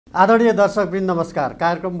आदरणीय दर्शकवृन्द नमस्कार।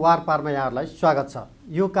 कार्यक्रम वारपारमा यहाँहरूलाई स्वागत छ।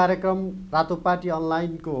 यो कार्यक्रम रातोपाटी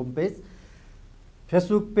अनलाइनको होम पेज,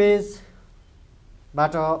 फेसबुक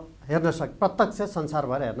पेजबाट प्रत्यक्ष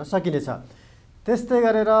संसारभर हेर्न सकिनेछ। त्यस्तै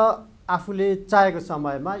गरेर आफूले चाहेको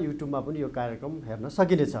समयमा युट्युबमा पनि यो कार्यक्रम हेर्न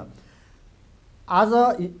सकिनेछ। आज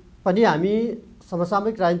पनि हामी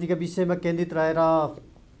समसामयिक राजनीतिका विषयमा केन्द्रित रहेर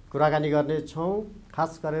कुराकानी गर्नेछौँ।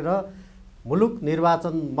 खास गरेर मुलुक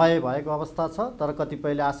निर्वाचनमय भएको अवस्था छ, तर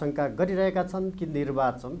कतिपयले आशंका गरिरहेका छन् कि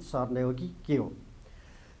निर्वाचन सर्ने हो कि के हो।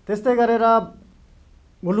 त्यस्तै गरेर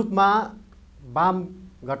मुलुकमा वाम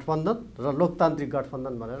गठबन्धन र लोकतान्त्रिक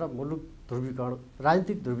गठबन्धन भनेर मुलुक ध्रुवीकरण,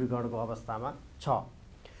 राजनीतिक ध्रुवीकरणको अवस्थामा छ।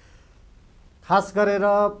 खास गरेर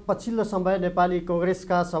पछिल्लो समय नेपाली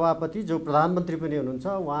कांग्रेसका सभापति जो प्रधानमन्त्री पनि हुनुहुन्छ,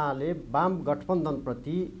 उहाँले वाम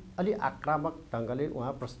गठबन्धनप्रति अलि आक्रामक ढङ्गले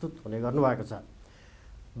उहाँ प्रस्तुत हुने गर्नुभएको छ।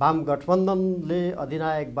 वाम गठबन्धनले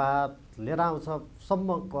अधिनायकवाद लिएर आउँछ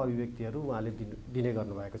सम्मको अभिव्यक्तिहरू उहाँले दिने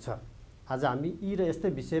गर्नुभएको छ। आज हामी यी र यस्तै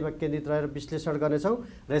विषयमा केन्द्रित रहेर विश्लेषण गर्नेछौँ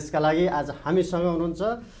र यसका लागि आज हामीसँग हुनुहुन्छ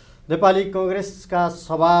नेपाली कांग्रेसका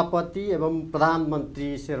सभापति एवं प्रधानमन्त्री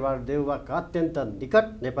शेरबहादुर देउवाका अत्यन्त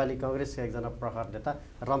निकट नेपाली कांग्रेसका एकजना प्रखर नेता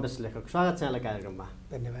रमेश लेखक। स्वागत छ यहाँलाई कार्यक्रममा।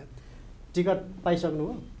 धन्यवाद। टिकट पाइसक्नु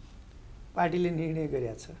हो? पार्टीले निर्णय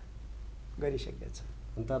गरिसकेको छ।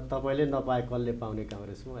 अन्त तपाईँले नपाए कसले पाउने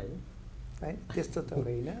कांग्रेसमा? होइन, त्यस्तो त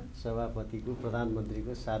होइन। सभापतिको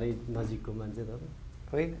प्रधानमन्त्रीको साह्रै नजिकको मान्छे त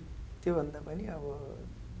होइन। त्योभन्दा पनि अब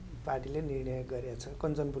पार्टीले निर्णय गरेको छ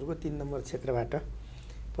कञ्चनपुरको 3 नम्बर क्षेत्रबाट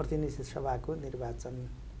प्रतिनिधि सभाको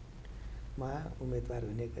निर्वाचनमा उम्मेदवार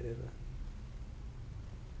हुने गरेर।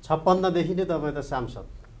 56 देखि नै तपाईँ त सांसद?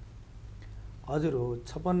 हजुर हो।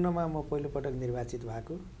 56मा म पहिलोपटक निर्वाचित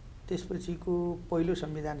भएको। त्यसपछिको पहिलो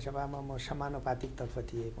संविधान सभामा म समानुपातिकतर्फ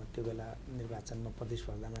थिएँ। म त्यो बेला निर्वाचनमा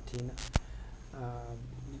प्रतिस्पर्धामा थिइनँ।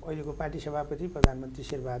 अहिलेको पार्टी सभापति प्रधानमन्त्री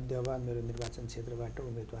शेरबहादुर देउवा मेरो निर्वाचन क्षेत्रबाट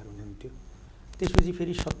उम्मेदवार हुनुहुन्थ्यो। त्यसपछि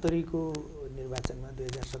फेरि 70को निर्वाचनमा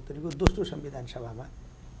 2070को दोस्रो संविधान सभामा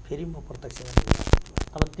फेरि म प्रत्यक्षमा निर्वाचित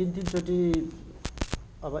भएँ। अब 3 चोटि,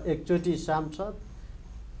 अब एकचोटि सांसद,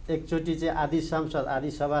 एकचोटि चाहिँ आधी सांसद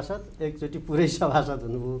आधी सभासद, एकचोटि पुरै सभासद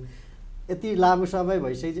हुनुभयो। यति लामो समय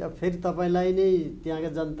भइसकेपछि अब फेरि तपाईँलाई नै त्यहाँका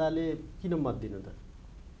जनताले किन मत दिनु त?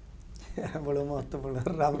 बडो महत्त्वपूर्ण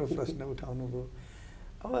राम्रो प्रश्न उठाउनु भयो।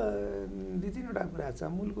 अब 2-3वटा कुरा छ।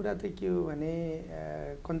 मूल कुरा त के हो भने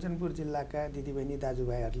कञ्चनपुर जिल्लाका दिदीबहिनी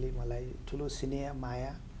दाजुभाइहरूले मलाई ठुलो स्नेह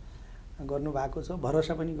माया गर्नुभएको छ,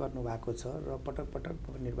 भरोसा पनि गर्नुभएको छ र पटक पटक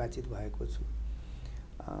निर्वाचित भएको छु।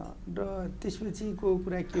 र त्यसपछिको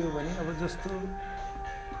कुरा के हो भने अब जस्तो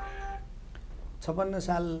 56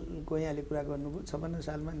 सालको यहाँले कुरा गर्नुभयो। 56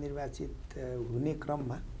 सालमा निर्वाचित हुने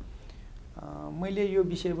क्रममा मैले यो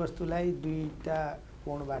विषयवस्तुलाई 2टा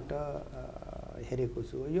कोणबाट हेरेको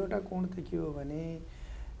छु। एउटा कोण त के हो भने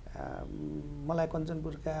मलाई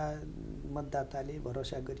कञ्चनपुरका मतदाताले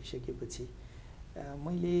भरोसा गरिसकेपछि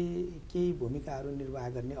मैले केही भूमिकाहरू निर्वाह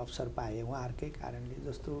गर्ने अवसर पाएँ उहाँहरूकै कारणले।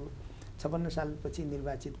 जस्तो 56 सालपछि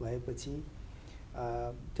निर्वाचित भएपछि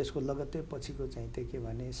त्यसको लगत्तै पछिको चाहिँ त के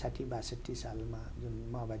भने 60-62 सालमा जुन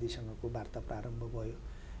माओवादीसँगको वार्ता प्रारम्भ भयो,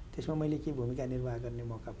 त्यसमा मैले के भूमिका निर्वाह गर्ने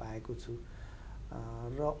मौका पाएको छु।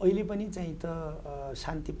 र अहिले पनि चाहिँ त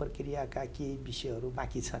शान्ति प्रक्रियाका केही विषयहरू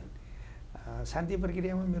बाँकी छन्। शान्ति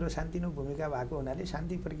प्रक्रियामा मेरो सानोतिनो भूमिका भएको हुनाले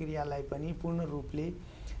शान्ति प्रक्रियालाई पनि पूर्ण रूपले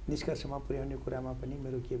निष्कर्षमा पुर्याउने कुरामा पनि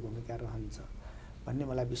मेरो के भूमिका रहन्छ भन्ने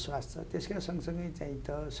मलाई विश्वास छ। त्यसका सँगसँगै चाहिँ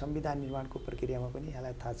त संविधान निर्माणको प्रक्रियामा पनि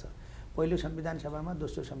यहाँलाई थाहा छ, पहिलो संविधान सभामा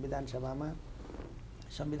दोस्रो संविधान सभामा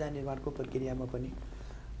संविधान निर्माणको प्रक्रियामा पनि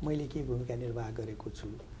मैले के भूमिका निर्वाह गरेको छु।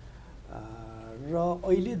 र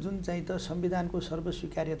अहिले जुन चाहिँ त संविधानको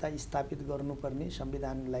सर्वस्वीकार्यता स्थापित गर्नुपर्ने,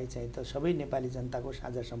 संविधानलाई चाहिँ त सबै नेपाली जनताको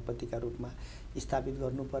साझा सम्पत्तिका रूपमा स्थापित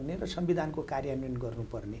गर्नुपर्ने र संविधानको कार्यान्वयन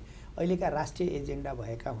गर्नुपर्ने अहिलेका राष्ट्रिय एजेन्डा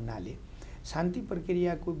भएका हुनाले शान्ति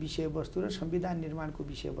प्रक्रियाको विषयवस्तु र संविधान निर्माणको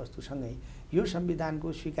विषयवस्तुसँगै यो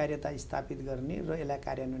संविधानको स्वीकार्यता स्थापित गर्ने र यसलाई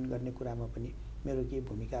कार्यान्वयन गर्ने कुरामा पनि मेरो के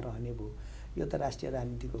भूमिका रहने भयो। यो त राष्ट्रिय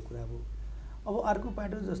राजनीतिको कुरा भयो। अब अर्को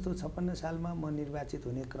पाटो जस्तो 56 सालमा म निर्वाचित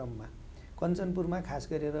हुने क्रममा कञ्चनपुरमा खास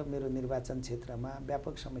गरेर मेरो निर्वाचन क्षेत्रमा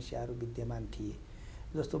व्यापक समस्याहरू विद्यमान थिए।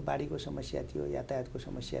 जस्तो बाढीको समस्या थियो, यातायातको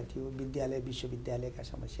समस्या थियो, विद्यालय विश्वविद्यालयका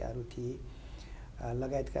समस्याहरू थिए,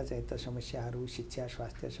 लगायतका चाहिँ त समस्याहरू, शिक्षा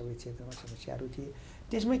स्वास्थ्य सबै क्षेत्रमा समस्याहरू थिए।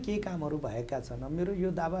 त्यसमा केही कामहरू भएका छन्। मेरो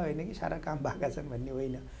यो दावा होइन कि सारा काम भएका छन् भन्ने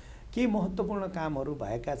होइन। केही महत्त्वपूर्ण कामहरू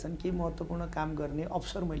भएका छन्, केही महत्त्वपूर्ण काम गर्ने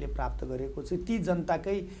अवसर मैले प्राप्त गरेको छु। ती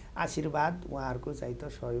जनताकै आशीर्वाद, उहाँहरूको चाहिँ त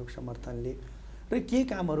सहयोग समर्थनले। र केही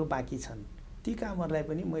कामहरू बाँकी छन्, ती कामहरूलाई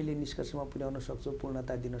पनि मैले निष्कर्षमा पुर्याउन सक्छु,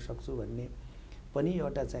 पूर्णता दिन सक्छु भन्ने पनि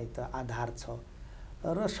एउटा चाहिँ त आधार छ।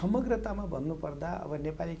 र समग्रतामा भन्नुपर्दा अब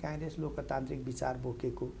नेपाली काङ्ग्रेस लोकतान्त्रिक विचार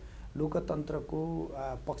बोकेको लोकतन्त्रको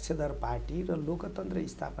पक्षधर पार्टी र लोकतन्त्र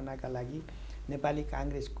स्थापनाका लागि नेपाली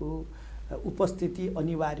काङ्ग्रेसको उपस्थिति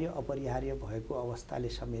अनिवार्य अपरिहार्य भएको अवस्थाले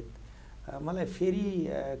समेत मलाई फेरि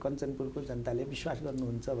कञ्चनपुरको जनताले विश्वास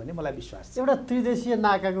गर्नुहुन्छ भने मलाई विश्वास छ। एउटा त्रिदेशीय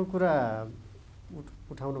नाकाको कुरा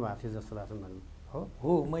उठाउनु भएको थियो जस्तो लाग्छ मलाई।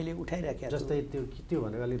 हो मैले उठाइराखेको छु। जस्तै त्यो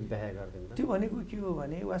भनेको अलिक व्याख्या गरिदिनु। त्यो भनेको के हो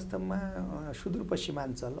भने वास्तवमा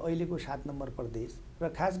सुदूरपश्चिमाञ्चल अहिलेको 7 नम्बर प्रदेश र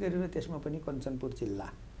खास गरेर त्यसमा पनि कञ्चनपुर जिल्ला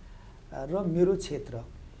र मेरो क्षेत्र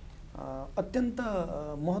अत्यन्त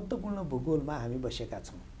महत्त्वपूर्ण भूगोलमा हामी बसेका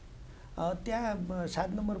छौँ। त्यहाँ 7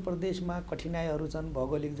 नम्बर प्रदेशमा कठिनाइहरू छन्,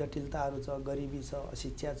 भौगोलिक जटिलताहरू छ, गरिबी छ,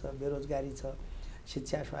 अशिक्षा छ, बेरोजगारी छ,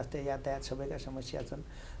 शिक्षा स्वास्थ्य यातायात सबैका समस्या छन्,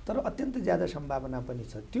 तर अत्यन्त ज्यादा सम्भावना पनि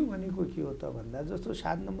छ। त्यो भनेको के हो त भन्दा जस्तो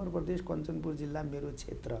 7 नम्बर प्रदेश कञ्चनपुर जिल्ला मेरो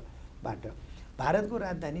क्षेत्रबाट भारतको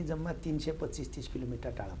राजधानी जम्मा 325-30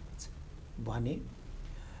 किलोमिटर टाढा पर्छ भने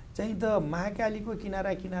चाहिँ त महाकालीको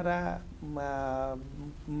किनारा किनारामा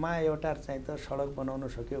एउटा चाहिँ त सडक बनाउन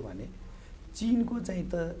सक्यो भने चीनको चाहिँ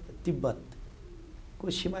त तिब्बतको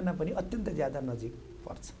सिमाना पनि अत्यन्त ज्यादा नजिक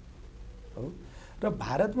पर्छ हो। र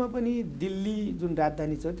भारतमा पनि दिल्ली जुन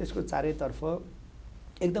राजधानी छ त्यसको चारैतर्फ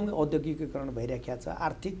एकदमै औद्योगिकीकरण भइरहेको छ।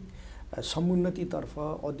 आर्थिक समुन्नतितर्फ,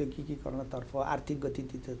 औद्योगिकीकरणतर्फ, आर्थिक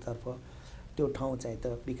गतिविधितर्फ त्यो ठाउँ चाहिँ त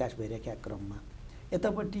विकास भइरहेका क्रममा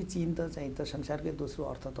यतापट्टि चीन त चाहिँ त संसारकै दोस्रो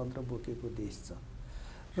अर्थतन्त्र बोकेको देश छ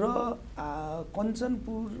र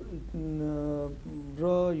कञ्चनपुर र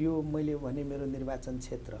यो मैले भने मेरो निर्वाचन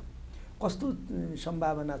क्षेत्र कस्तो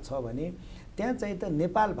सम्भावना छ भने त्यहाँ चाहिँ त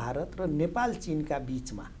नेपाल भारत र नेपाल चीनका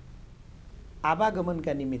बीचमा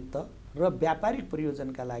आवागमनका निमित्त र व्यापारिक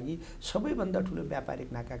प्रयोजनका लागि सबैभन्दा ठुलो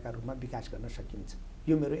व्यापारिक नाकाका रूपमा विकास गर्न सकिन्छ।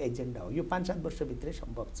 यो मेरो एजेन्डा हो। यो 5-7 वर्षभित्रै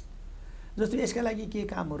सम्भव छ। जस्तो यसका लागि के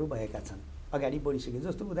कामहरू भएका छन् अगाडि बढिसके।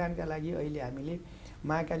 जस्तो उदाहरणका लागि अहिले हामीले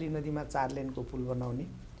महाकाली नदीमा 4 लेनको पुल बनाउने,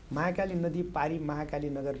 महाकाली नदी पारी महाकाली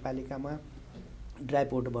नगरपालिकामा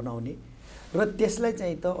ड्राइपोर्ट बनाउने र त्यसलाई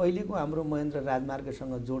चाहिँ त अहिलेको हाम्रो महेन्द्र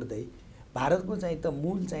राजमार्गसँग जोड्दै भारतको चाहिँ त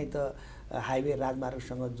मूल चाहिँ त हाइवे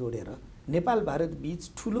राजमार्गसँग जोडेर नेपाल भारत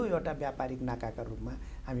बीच ठुलो एउटा व्यापारिक नाकाका रूपमा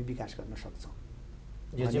हामी विकास गर्न सक्छौँ।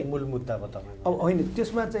 यो चाहिँ मूल मुद्दा हो तपाईको। अब होइन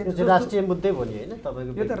त्यसमा चाहिँ राष्ट्रिय मुद्दै भयो हैन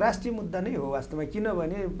तपाईको। यो त राष्ट्रिय मुद्दा नै हो वास्तवमा,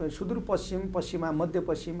 किनभने सुदूरपश्चिम पश्चिमा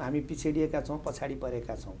मध्यपश्चिम हामी पिछडिएका छौँ, पछाडि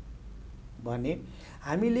परेका छौँ भने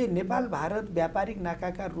हामीले नेपाल भारत व्यापारिक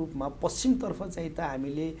नाकाका रूपमा पश्चिमतर्फ चाहिँ त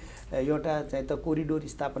हामीले एउटा चाहिँ त कोरिडोर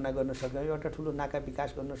स्थापना गर्न सक्यौँ, एउटा ठुलो नाका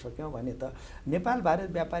विकास गर्न सक्यौँ भने त नेपाल भारत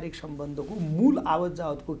व्यापारिक सम्बन्धको मूल आवत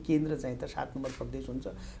जावतको केन्द्र चाहिँ त 7 नम्बर प्रदेश हुन्छ,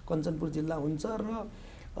 कञ्चनपुर जिल्ला हुन्छ र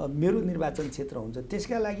मेरो निर्वाचन क्षेत्र हुन्छ।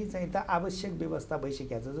 त्यसका लागि चाहिँ त आवश्यक व्यवस्था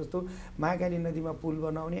भइसकेको छ। जस्तो महाकाली नदीमा पुल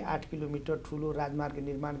बनाउने, 8 किलोमिटर ठुलो राजमार्ग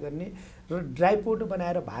निर्माण गर्ने र ड्राइपोर्ट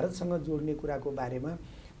बनाएर भारतसँग जोड्ने कुराको बारेमा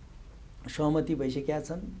सहमति भइसकेका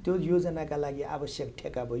छन्। त्यो योजनाका लागि आवश्यक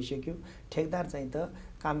ठेक्का भइसक्यो। ठेकदार चाहिँ त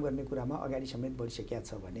काम गर्ने कुरामा अगाडि समेत बढिसकेका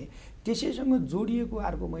छ भने त्यसैसँग जोडिएको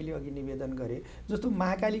अर्को मैले अघि निवेदन गरेँ जस्तो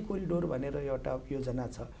महाकाली कोरिडोर भनेर एउटा योजना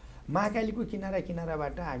छ। महाकालीको किनारा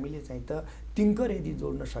किनाराबाट हामीले चाहिँ त तिङ्कर यदि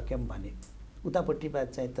जोड्न सक्यौँ भने उतापट्टिबाट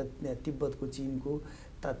चाहिँ त तिब्बतको चीनको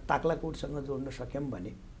ताक्लाकोटसँग जोड्न सक्यौँ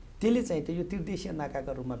भने त्यसले चाहिँ त यो त्रिदेशीय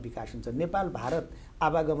नाकाका रूपमा विकास हुन्छ। नेपाल भारत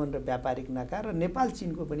आवागमन र व्यापारिक नाका र नेपाल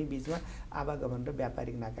चीनको पनि बीचमा आवागमन र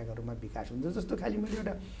व्यापारिक नाकाका रूपमा विकास हुन्छ। जस्तो खालि मैले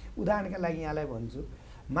एउटा उदाहरणका लागि यहाँलाई भन्छु,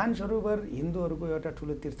 मानसरोवर हिन्दूहरूको एउटा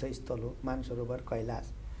ठुलो तीर्थस्थल हो। मानसरोवर कैलाश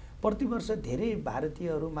प्रतिवर्ष धेरै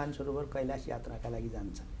भारतीयहरू मानसरोवर कैलाश यात्राका लागि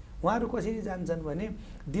जान्छन्। उहाँहरू कसरी जान्छन् भने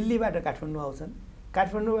दिल्लीबाट काठमाडौँ आउँछन्,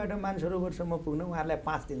 काठमाडौँबाट मानसरोवरसम्म पुग्न उहाँहरूलाई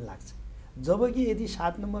 5 दिन लाग्छ। जबकि यदि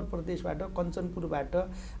 7 नम्बर प्रदेशबाट कञ्चनपुरबाट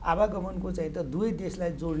आवागमनको चाहिँ त दुवै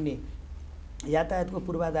देशलाई जोड्ने यातायातको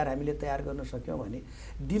पूर्वाधार हामीले तयार गर्न सक्यौँ भने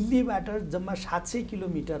दिल्लीबाट जम्मा 700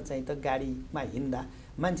 किलोमिटर चाहिँ त गाडीमा हिँड्दा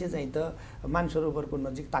मान्छे चाहिँ त मानसरोवरको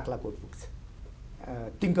नजिक ताक्लाकोट पुग्छ,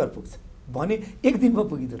 तिङ्कर पुग्छ भने 1 दिनमा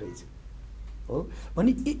पुगिँदो रहेछ हो।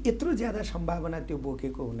 भने यत्रो ज्यादा सम्भावना त्यो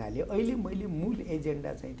बोकेको हुनाले अहिले मैले मूल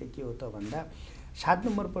एजेन्डा चाहिँ त के हो त भन्दा 7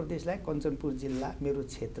 नम्बर प्रदेशलाई कञ्चनपुर जिल्ला मेरो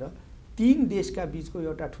क्षेत्र 3 देशका बीचको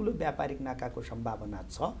एउटा ठुलो व्यापारिक नाकाको सम्भावना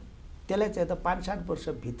छ। त्यसलाई चाहिँ त 5-7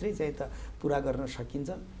 वर्षभित्रै चाहिँ त पुरा गर्न सकिन्छ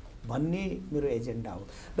भन्ने मेरो एजेन्डा हो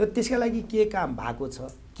र त्यसका लागि के काम भएको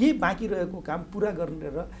छ, के बाँकी रहेको काम पुरा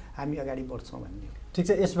गरेर हामी अगाडि बढ्छौँ भन्ने हो। ठिक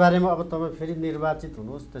छ, यसबारेमा अब तपाईँ फेरि निर्वाचित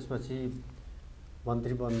हुनुहोस्, त्यसपछि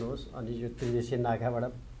मन्त्री बन्नुहोस्, अनि यो त्रिदेशीय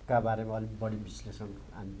नाकाका बारेमा अलिक बढी विश्लेषण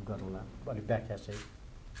हामी गरौँला, अलिक व्याख्या चाहिँ।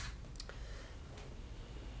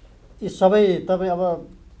 यी सबै तपाईँ अब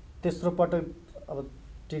तेस्रो पटक अब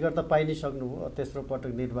टिकट त पाइ नै सक्नुभयो, तेस्रो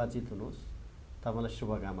पटक निर्वाचित हुनुहोस्, तपाईँलाई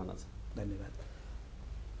शुभकामना छ। धन्यवाद।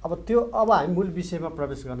 अब हामी मूल विषयमा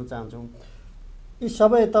प्रवेश गर्न चाहन्छौँ। यी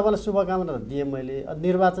सबै तपाईँलाई शुभकामना दिएँ मैले।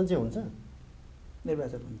 निर्वाचन चाहिँ हुन्छ?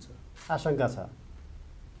 निर्वाचन हुन्छ, आशंका छ,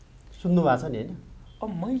 सुन्नु भएको छ नि होइन? अब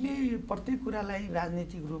मैले प्रत्येक कुरालाई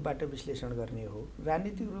राजनीतिक रूपबाट विश्लेषण गर्ने हो।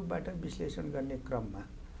 राजनीतिक रूपबाट विश्लेषण गर्ने क्रममा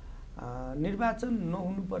निर्वाचन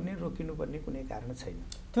नहुनुपर्ने, रोकिनुपर्ने कुनै कारण छैन।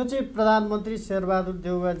 त्यो चाहिँ प्रधानमन्त्री शेरबहादुर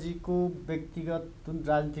देउवाजीको व्यक्तिगत जुन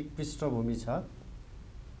राजनीतिक पृष्ठभूमि छ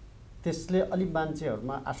त्यसले अलि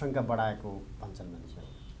मान्छेहरूमा आशंका बढाएको भन्छन् मान्छेहरू।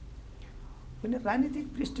 होइन, राजनीतिक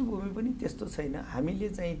पृष्ठभूमि पनि त्यस्तो छैन। हामीले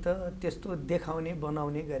चाहिँ त त्यस्तो देखाउने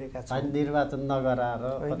बनाउने गरेका छौँ। निर्वाचन नगराएर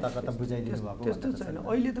कता कता बुझाइदिनु भएको त्यस्तो छैन।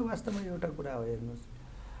 अहिले त वास्तवमा एउटा कुरा हो, हेर्नुहोस्,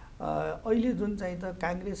 अहिले जुन चाहिँ त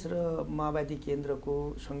काङ्ग्रेस र माओवादी केन्द्रको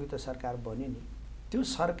संयुक्त सरकार बन्यो नि, त्यो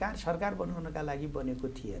सरकार बनाउनका लागि बनेको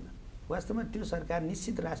थिएन। वास्तवमा त्यो सरकार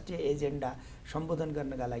निश्चित राष्ट्रिय एजेन्डा सम्बोधन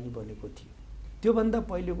गर्नका लागि बनेको थियो। त्योभन्दा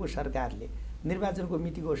पहिलेको सरकारले निर्वाचनको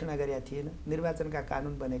मिति घोषणा गरेका थिएन, निर्वाचनका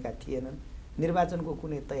कानुन बनेका थिएनन्, निर्वाचनको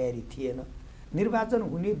कुनै तयारी थिएन, निर्वाचन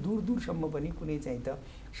हुने दूरसम्म पनि कुनै चाहिँ त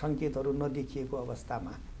सङ्केतहरू नदेखिएको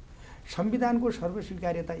अवस्थामा संविधानको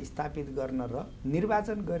सर्वस्वीकार्यता स्थापित गर्न र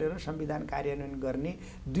निर्वाचन गरेर संविधान कार्यान्वयन गर्ने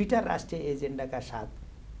दुईटा राष्ट्रिय एजेन्डाका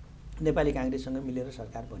साथ नेपाली काङ्ग्रेससँग मिलेर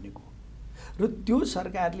सरकार बनेको र त्यो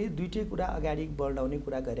सरकारले दुईटै कुरा अगाडि बढाउने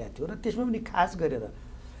कुरा गरेका थियो। र त्यसमा पनि खास गरेर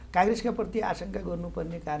काङ्ग्रेसका प्रति आशंका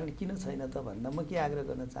गर्नुपर्ने कारण किन छैन त भन्दा म के आग्रह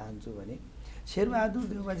गर्न चाहन्छु भने शेरबहादुर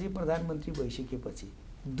देउवाजी प्रधानमन्त्री भइसकेपछि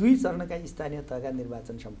 2 चरणका स्थानीय तहका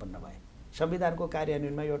निर्वाचन सम्पन्न भए। संविधानको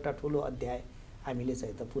कार्यान्वयनमा एउटा ठुलो अध्याय हामीले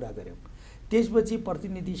चाहिँ त पुरा गर्यौँ। त्यसपछि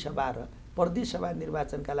प्रतिनिधि सभा र प्रदेश सभा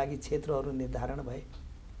निर्वाचनका लागि क्षेत्रहरू निर्धारण भए।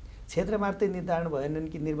 क्षेत्र मात्रै निर्धारण भएनन्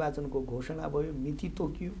कि निर्वाचनको घोषणा भयो, मिति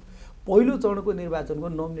तोकियो। पहिलो चरणको निर्वाचनको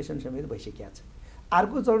नोमिनेसन समेत भइसकेको छ।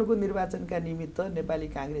 अर्को चरणको निर्वाचनका निमित्त नेपाली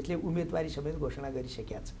काङ्ग्रेसले उम्मेदवारी समेत घोषणा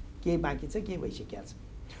गरिसकेको छ। केही बाँकी छ, केही भइसकेको छ।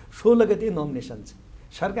 16 गते नोमिनेसन छ।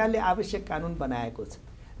 सरकारले आवश्यक कानुन बनाएको छ।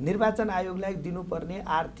 निर्वाचन आयोगलाई दिनुपर्ने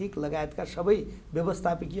आर्थिक लगायतका सबै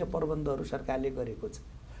व्यवस्थापकीय प्रबन्धहरू सरकारले गरेको छ।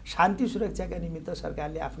 शान्ति सुरक्षाका निमित्त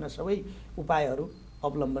सरकारले आफ्ना सबै उपायहरू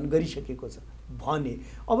अवलम्बन गरिसकेको छ भने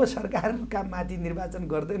अब सरकारका माथि निर्वाचन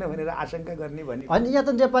गर्दैन भनेर आशंका गर्ने भने अनि यहाँ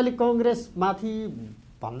त नेपाली काङ्ग्रेसमाथि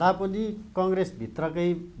भन्दा पनि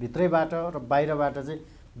भित्रैबाट र बाहिरबाट चाहिँ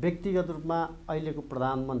व्यक्तिगत रूपमा अहिलेको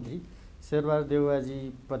प्रधानमन्त्री शेरबहादुर देउवाजी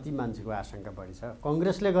प्रति मान्छेको आशंका बढी छ।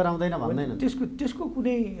 काङ्ग्रेसले गराउँदैन भन्दैन, त्यसको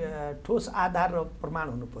कुनै ठोस आधार र प्रमाण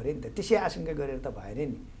हुनु पर्यो नि त। त्यसै आशंका गरेर त भएन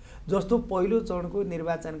नि। जस्तो पहिलो चरणको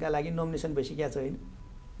निर्वाचनका लागि नोमिनेसन भइसकेको छ होइन,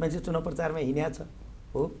 मान्छे चुनाव प्रचारमा हिँडेको छ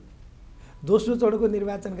हो। दोस्रो चरणको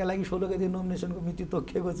निर्वाचनका लागि 16 गते नोमिनेसनको मिति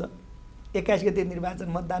तोकिएको छ। 21 गते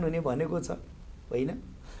निर्वाचन मतदान हुने भनेको छ होइन।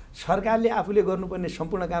 सरकारले आफूले गर्नुपर्ने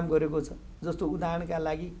सम्पूर्ण काम गरेको छ। जस्तो उदाहरणका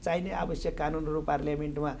लागि चाहिने आवश्यक कानुनहरू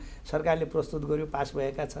पार्लियामेन्टमा सरकारले प्रस्तुत गर्यो, पास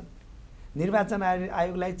भएका छन्। निर्वाचन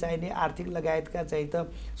आयोगलाई चाहिने आर्थिक लगायतका चाहिँ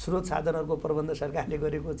त स्रोत साधनहरूको प्रबन्ध सरकारले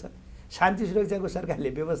गरेको छ। शान्ति सुरक्षाको सरकारले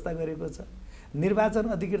व्यवस्था गरेको छ।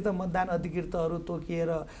 निर्वाचन अधिकृत मतदान अधिकृतहरू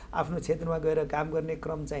तोकिएर आफ्नो क्षेत्रमा गएर काम गर्ने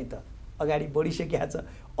क्रम चाहिँ त अगाडि बढिसकेको छ।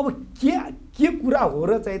 अब के कुरा हो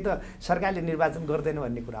र चाहिँ त सरकारले निर्वाचन गर्दैन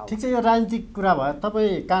भन्ने कुरा हो। ठिक छ, यो राजनीतिक कुरा भयो।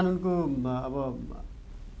 तपाईँ कानुनको अब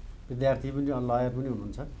विद्यार्थी पनि लयर पनि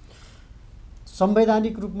हुनुहुन्छ।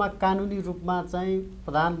 संवैधानिक रूपमा कानुनी रूपमा चाहिँ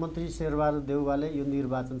प्रधानमन्त्री शेरबहादुर देउवाले यो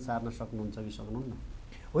निर्वाचन सार्न सक्नुहुन्छ कि सक्नुहुन्न?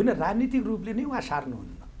 होइन, राजनीतिक रूपले नै उहाँ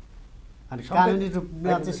सार्नुहुन्न। अनि कानुनी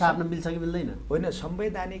रूपमा चाहिँ सार्न मिल्छ कि मिल्दैन? होइन,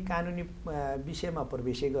 संवैधानिक कानुनी विषयमा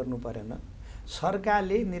प्रवेशै गर्नु परेन।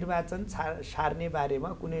 सरकारले निर्वाचन सार्ने बारेमा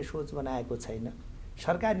कुनै सोच बनाएको छैन।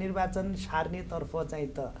 सरकार निर्वाचन सार्नेतर्फ चाहिँ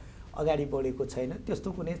त अगाडि बढेको छैन।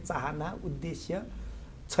 त्यस्तो कुनै चाहना उद्देश्य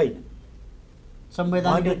छैन।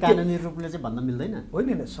 संवैधानिक र कानुनी रूपले चाहिँ भन्न मिल्दैन?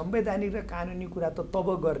 होइन, संवैधानिक र कानुनी कुरा त तब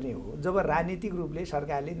गर्ने हो जब राजनीतिक रूपले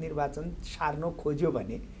सरकारले निर्वाचन सार्न खोज्यो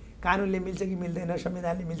भने कानुनले मिल्छ कि मिल्दैन,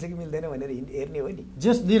 संविधानले मिल्छ कि मिल्दैन भनेर हेर्ने हो नि।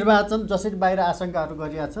 जस निर्वाचन जसरी बाहिर आशंकाहरू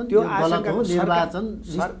गरिएका छन् त्यो गलत हो। निर्वाचन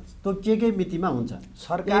तोकिएकै मितिमा हुन्छ।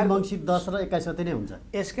 सरकार मङ्सिर 10 र 21 गते नै हुन्छ।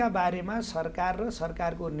 यसका बारेमा सरकार र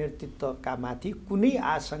सरकारको नेतृत्वका माथि कुनै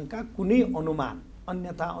आशंका, कुनै अनुमान,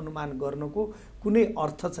 अन्यथा अनुमान गर्नको कुनै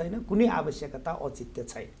अर्थ छैन, कुनै आवश्यकता औचित्य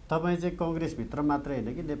छैन। तपाईँ चाहिँ काङ्ग्रेसभित्र मात्रै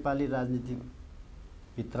होइन कि नेपाली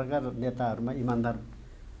राजनीतिभित्रका नेताहरूमा इमान्दार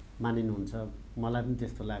मानिनुहुन्छ? मलाई पनि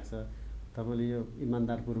त्यस्तो लाग्छ। तपाईँले यो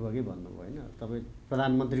इमान्दारपूर्वकै भन्नुभयो होइन? तपाईँ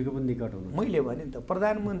प्रधानमन्त्रीको पनि निकट हुनुहुन्छ। मैले भने नि त,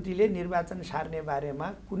 प्रधानमन्त्रीले निर्वाचन सार्ने बारेमा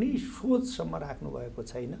कुनै सोचसम्म राख्नुभएको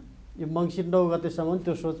छैन। यो मङ्सिर 9 गतेसम्म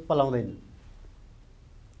त्यो सोच पलाउँदैन।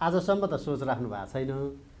 आजसम्म त सोच राख्नु भएको छैन।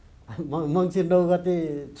 मङ्सिर 9 गते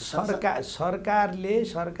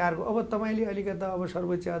सरकारको अब तपाईँले अलिकति अब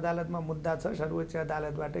सर्वोच्च अदालतमा मुद्दा छ, सर्वोच्च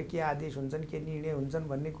अदालतबाट के आदेश हुन्छन् के निर्णय हुन्छन्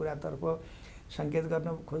भन्ने कुरातर्फ सङ्केत गर्न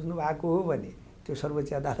खोज्नु भएको हो भने त्यो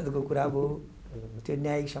सर्वोच्च अदालतको कुरा भयो, त्यो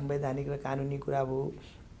न्यायिक संवैधानिक र कानुनी कुरा भयो।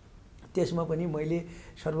 त्यसमा पनि मैले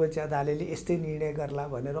सर्वोच्च अदालतले यस्तै निर्णय गर्ला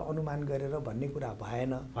भनेर अनुमान गरेर भन्ने कुरा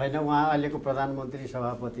भएन। होइन, उहाँ अहिलेको प्रधानमन्त्री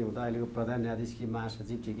सभापति हुँदा अहिलेको प्रधान न्यायाधीश कि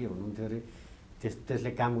महासचिव के हुनुहुन्थ्यो अरे,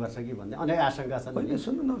 त्यसले काम गर्छ कि भन्ने अनेक आशंका छन्। होइन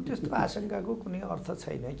सुन्नु न, त्यस्तो आशंकाको कुनै अर्थ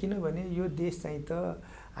छैन, किनभने यो देश चाहिँ त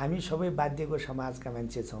हामी सबै बाध्यको समाजका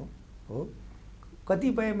मान्छे छौँ हो।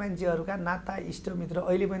 कतिपय मान्छेहरूका नाता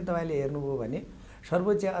इष्टमित्र अहिले पनि तपाईँले हेर्नुभयो भने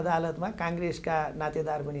सर्वोच्च अदालतमा काङ्ग्रेसका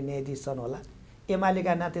नातेदार पनि न्यायाधीश छन् होला,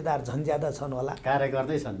 एमालेका नातेदार झन् ज्यादा छन् होला,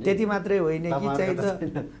 कार्यकर्तै छन्। त्यति मात्रै होइन कि चाहिँ त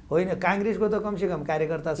होइन, काङ्ग्रेसको त कमसेकम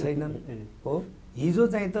कार्यकर्ता छैनन् हो। हिजो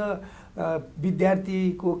चाहिँ त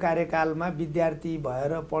विद्यार्थीको कार्यकालमा विद्यार्थी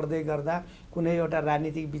भएर पढ्दै गर्दा कुनै एउटा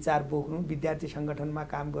राजनीतिक विचार बोक्नु, विद्यार्थी सङ्गठनमा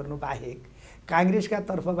काम गर्नु बाहेक काङ्ग्रेसका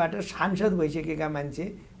तर्फबाट सांसद भइसकेका मान्छे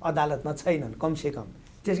अदालतमा छैनन् कमसेकम।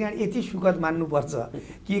 त्यस कारण यति सुखद मान्नुपर्छ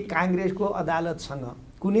कि काङ्ग्रेसको अदालतसँग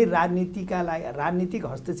कुनै राजनीतिक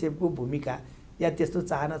हस्तक्षेपको भूमिका या त्यस्तो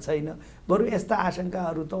चाहना छैन। बरु यस्ता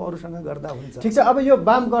आशंकाहरू त अरूसँग गर्दा हुन्छ। ठिक छ, अब यो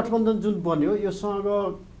वाम गठबन्धन जुन बन्यो योसँग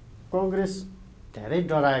कङ्ग्रेस धेरै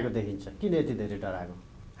डराएको देखिन्छ। किन यति धेरै डराएको?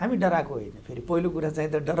 हामी डराएको होइन। फेरि पहिलो कुरा चाहिँ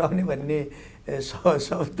त डराउने भन्ने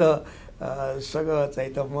शब्द सँग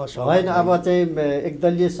चाहिँ त म होइन, अब चाहिँ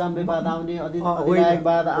एकदलीय साम्यवाद आउने,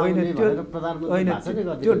 अधिनायकवाद आउने भनेर प्रधानमन्त्री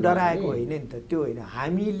त्यो डराएको होइन नि त, त्यो होइन।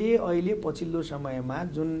 हामीले अहिले पछिल्लो समयमा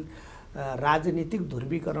जुन राजनीतिक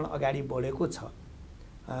ध्रुवीकरण अगाडि बढेको छ,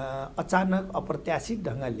 अचानक अप्रत्याशित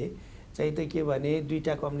ढङ्गले चाहिँ त के भने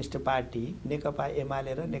दुईटा कम्युनिस्ट पार्टी नेकपा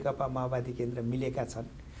एमाले र नेकपा माओवादी केन्द्र मिलेका छन्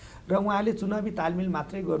र उहाँले चुनावी तालमेल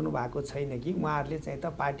मात्रै गर्नुभएको छैन कि उहाँहरूले चाहिँ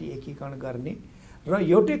त पार्टी एकीकरण गर्ने र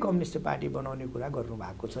एउटै कम्युनिस्ट पार्टी बनाउने कुरा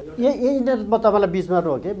गर्नुभएको छ। यही म तपाईँलाई बिचमा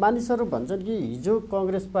रोकेँ। मानिसहरू भन्छन् कि हिजो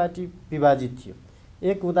कङ्ग्रेस पार्टी विभाजित थियो,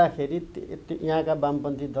 एक हुँदाखेरि यहाँका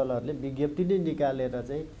वामपन्थी दलहरूले विज्ञप्ति नै निकालेर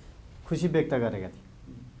चाहिँ खुसी व्यक्त गरेका थिए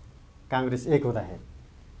काङ्ग्रेस एक हुँदाखेरि।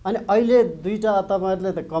 अनि अहिले दुईवटा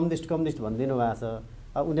तपाईँहरूले त कम्युनिस्ट भनिदिनु भएको छ,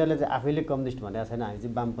 उनीहरूले चाहिँ आफैले कम्युनिस्ट भनेको छैन, हामी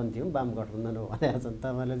चाहिँ वामपन्थी हौँ, वाम गठबन्धन हो भनेका छन्।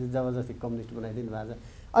 तपाईँहरूले चाहिँ जबरजस्ती कम्युनिस्ट बनाइदिनु भएको छ।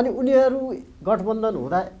 अनि उनीहरू गठबन्धन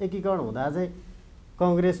हुँदा एकीकरण हुँदा चाहिँ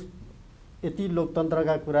कङ्ग्रेस यति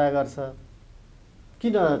लोकतन्त्रका कुरा गर्छ,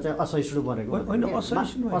 किन चाहिँ असहिष्णु बनेको? होइन,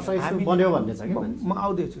 असहिष्णु बन्यो भन्ने छ कि म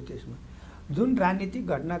आउँदैछु त्यसमा। जुन राजनीतिक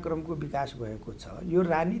घटनाक्रमको विकास भएको छ, यो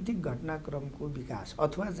राजनीतिक घटनाक्रमको विकास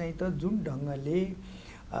अथवा चाहिँ त जुन ढङ्गले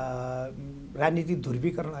राजनीतिक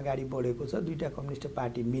ध्रुवीकरण अगाडि बढेको छ, दुईटा कम्युनिस्ट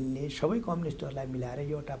पार्टी मिल्ने, सबै कम्युनिस्टहरूलाई मिलाएर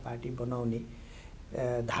एउटा पार्टी बनाउने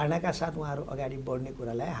धारणाका साथ उहाँहरू अगाडि बढ्ने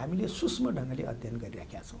कुरालाई हामीले सूक्ष्म ढङ्गले अध्ययन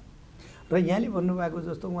गरिराखेका छौँ। र यहाँले भन्नुभएको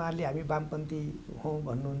जस्तो उहाँहरूले हामी वामपन्थी हौँ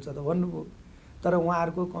भन्नुहुन्छ त भन्नुभयो, तर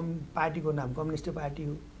उहाँहरूको पार्टीको नाम कम्युनिस्ट पार्टी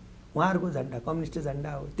हो, उहाँहरूको झन्डा कम्युनिस्ट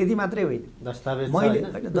झन्डा हो। त्यति मात्रै होइन,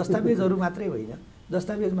 दस्तावेजहरू मात्रै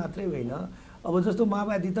होइन। अब जस्तो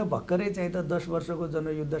माओवादी त भर्खरै चाहिँ त 10 वर्षको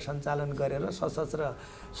जनयुद्ध सञ्चालन गरेर सशस्त्र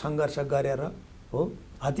सङ्घर्ष गरेर हो,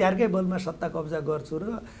 हतियारकै बलमा सत्ता कब्जा गर्छु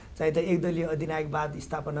र चाहिँ त एकदलीय अधिनायकवाद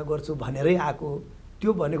स्थापना गर्छु भनेरै आएको।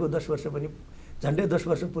 त्यो भनेको 10 वर्ष पनि झन्डै 10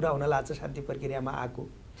 वर्ष पुरा हुन लाग्छ शान्ति प्रक्रियामा आएको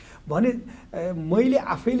भने। मैले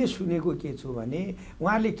आफैले सुनेको के छु भने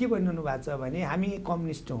उहाँहरूले के भन्नु भएको छ भने हामी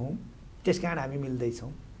कम्युनिस्ट हौँ, त्यस कारण हामी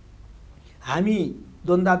मिल्दैछौँ, हामी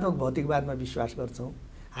द्वन्द्वात्मक भौतिकवादमा विश्वास गर्छौँ,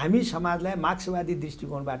 हामी समाजलाई मार्क्सवादी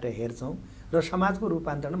दृष्टिकोणबाट हेर्छौँ र समाजको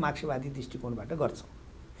रूपान्तरण मार्क्सवादी दृष्टिकोणबाट गर्छौँ।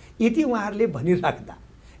 यति उहाँहरूले भनिराख्दा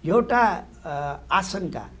एउटा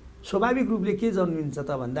आशंका स्वाभाविक रूपले के जन्मिन्छ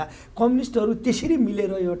त भन्दा कम्युनिस्टहरू त्यसरी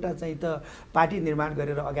मिलेर एउटा चाहिँ त पार्टी निर्माण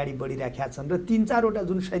गरेर अगाडि बढिराखेका छन् र 3-4वटा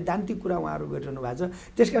जुन सैद्धान्तिक कुरा उहाँहरू गरिरहनु भएको छ,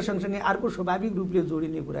 त्यसका सँगसँगै अर्को स्वाभाविक रूपले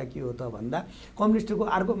जोडिने कुरा के हो त भन्दा कम्युनिस्टको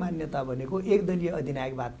अर्को मान्यता भनेको एकदलीय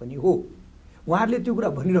अधिनायकवाद पनि हो। उहाँहरूले त्यो कुरा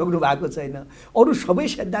भनिराख्नु भएको छैन। अरू सबै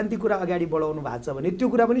सैद्धान्तिक कुरा अगाडि बढाउनु भएको छ भने त्यो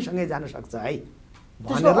कुरा पनि सँगै जान सक्छ है।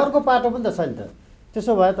 अर्को पाटो पनि त छ नि त।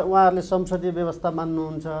 त्यसो भए त उहाँहरूले संसदीय व्यवस्था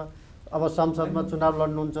मान्नुहुन्छ, अब संसदमा चुनाव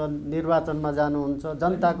लड्नुहुन्छ, निर्वाचनमा जानुहुन्छ,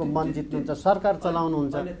 जनताको मन जित्नुहुन्छ, सरकार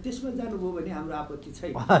चलाउनुहुन्छ। त्यसमा जानुभयो भने हाम्रो आपत्ति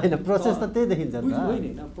छैन। होइन, प्रोसेस त त्यही देखिन्छ नि त।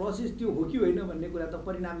 होइन, प्रोसेस त्यो हो कि होइन भन्ने कुरा त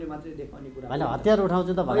परिणामले मात्रै देखाउने कुरा होइन। हतियार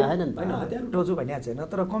उठाउँछु त भने होइन नि त। होइन, हतियार उठाउँछु भन्ने छैन,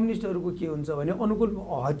 तर कम्युनिस्टहरूको के हुन्छ भने अनुकूल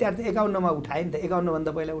हतियार त 51मा उठाए नि त, 51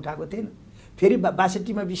 भन्दा पहिला उठाएको थिएन, फेरि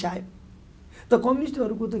 62मा बिसायो। त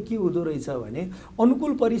कम्युनिस्टहरूको त के हुँदो रहेछ भने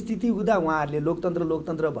अनुकूल परिस्थिति हुँदा उहाँहरूले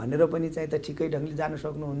लोकतन्त्र भनेर पनि चाहिँ त ठिकै ढङ्गले जान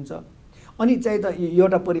सक्नुहुन्छ, अनि चाहिँ त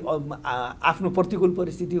एउटा आफ्नो प्रतिकूल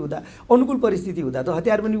परिस्थिति हुँदा अनुकूल परिस्थिति हुँदा त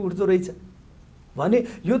हतियार पनि उठ्दो रहेछ भने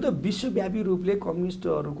यो त विश्वव्यापी रूपले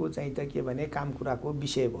कम्युनिस्टहरूको चाहिँ त के भने काम कुराको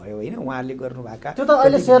विषय भयो होइन उहाँहरूले गर्नुभएका त्यो त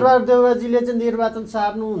अहिले शेरबहादुर देउवाजीले चाहिँ निर्वाचन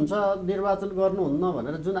सार्नुहुन्छ निर्वाचन गर्नुहुन्न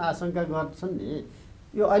भनेर जुन आशंका गर्छन् नि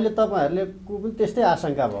यो अहिले तपाईँहरूले को पनि त्यस्तै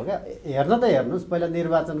आशंका भयो क्या हेर्न त हेर्नुहोस् पहिला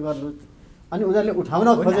निर्वाचन गर्नुहोस् अनि उनीहरूले उठाउन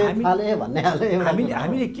खोजे थाले भन्ने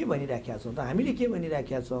हामीले के भनिराखेका छौँ त हामीले के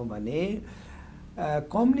भनिराखेका छौँ भने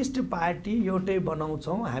कम्युनिस्ट पार्टी एउटै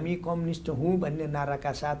बनाउँछौँ हामी कम्युनिस्ट हौँ भन्ने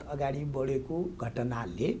नाराका साथ अगाडि बढेको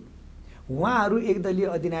घटनाले उहाँहरू एकदलीय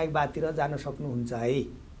अधिनायकवादतिर जान सक्नुहुन्छ है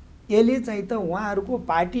यसले चाहिँ त उहाँहरूको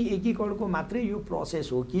पार्टी एकीकरणको मात्रै यो प्रोसेस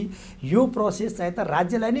हो कि यो प्रोसेस चाहिँ त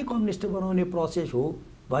राज्यलाई नै कम्युनिस्ट बनाउने प्रोसेस हो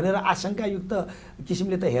भनेर आशंकायुक्त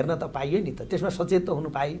किसिमले त हेर्न त पाइयो नि त त्यसमा सचेत त हुनु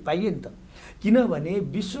पाइयो नि त किनभने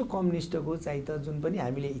विश्व कम्युनिस्टको चाहिँ त जुन पनि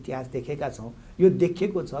हामीले इतिहास देखेका छौँ यो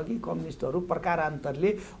देखेको छ कि कम्युनिस्टहरू प्रकारान्तरले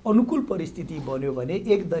अनुकूल परिस्थिति बन्यो भने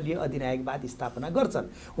एकदलीय अधिनायकवाद स्थापना गर्छन्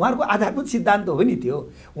उहाँहरूको आधारभूत सिद्धान्त हो नि त्यो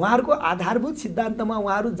उहाँहरूको आधारभूत सिद्धान्तमा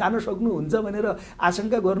उहाँहरू जान सक्नुहुन्छ भनेर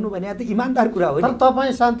आशंका गर्नु भने त इमान्दार कुरा हो नि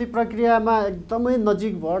तपाईँ शान्ति प्रक्रियामा एकदमै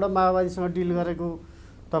नजिकबाट माओवादीसँग डिल गरेको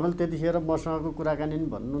तपाईँले त्यतिखेर मसँगको कुराकानी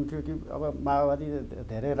भन्नुहुन्थ्यो कि अब माओवादी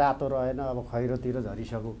धेरै रातो रहेन अब खैरोतिर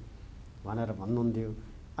झरिसक्यो भनेर भन्नुहुन्थ्यो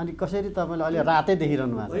अनि कसरी तपाईँले अहिले रातै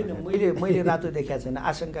देखिरहनु भएको होइन मैले रातो देखाएको छैन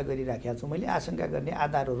आशंका गरिराखेको छु मैले आशंका गर्ने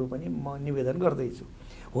आधारहरू पनि म निवेदन गर्दैछु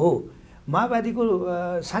हो माओवादीको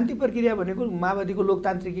शान्ति प्रक्रिया भनेको माओवादीको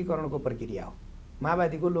लोकतान्त्रिकीकरणको प्रक्रिया हो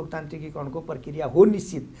माओवादीको लोकतान्त्रिकीकरणको प्रक्रिया हो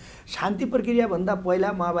निश्चित शान्ति प्रक्रियाभन्दा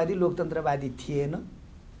पहिला माओवादी लोकतन्त्रवादी थिएन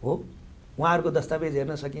हो उहाँहरूको दस्तावेज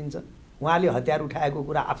हेर्न सकिन्छ उहाँले हतियार उठाएको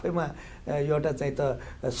कुरा आफैमा एउटा चाहिँ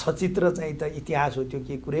त सचित्र चाहिँ त इतिहास हो त्यो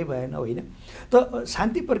के कुरै भएन होइन त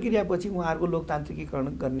शान्ति प्रक्रियापछि उहाँहरूको लोकतान्त्रिकीकरण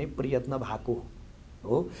गर्ने प्रयत्न भएको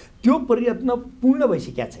हो त्यो प्रयत्न पूर्ण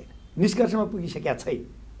भइसकेका छैन निष्कर्षमा पुगिसकेका छैन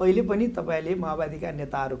अहिले पनि तपाईँले माओवादीका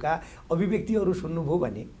नेताहरूका अभिव्यक्तिहरू सुन्नुभयो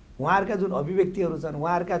भने उहाँहरूका जुन अभिव्यक्तिहरू छन्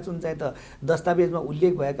उहाँहरूका जुन चाहिँ त दस्तावेजमा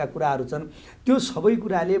उल्लेख भएका कुराहरू छन् त्यो सबै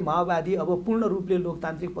कुराले माओवादी अब पूर्ण रूपले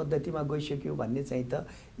लोकतान्त्रिक पद्धतिमा गइसक्यो भन्ने चाहिँ त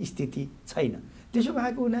स्थिति छैन त्यसो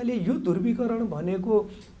भएको हुनाले यो ध्रुवीकरण भनेको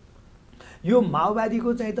यो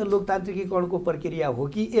माओवादीको चाहिँ त लोकतान्त्रिकीकरणको प्रक्रिया हो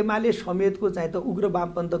कि एमाले समेतको चाहिँ त उग्र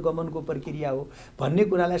वामपन्थ गमनको प्रक्रिया हो भन्ने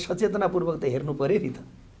कुरालाई सचेतनापूर्वक त हेर्नु पर्यो नि त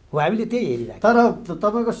हो हामीले त्यही हेरिरहेको तर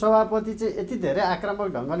तपाईँको सभापति चाहिँ यति धेरै आक्रामक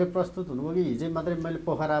ढङ्गले प्रस्तुत हुनुभयो कि हिजै मात्रै मैले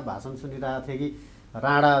पोखरा भाषण सुनिरहेको थिएँ कि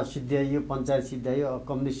राणा सिद्ध्याइयो पञ्चायत सिद्ध्याइयो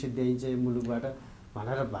कम्युनिस्ट सिद्ध्याइन्छ मुलुकबाट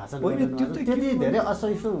भनेर भाषण त्यति धेरै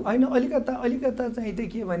असहिष्णु होइन अलिकता चाहिँ त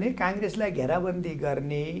के भने काङ्ग्रेसलाई घेराबन्दी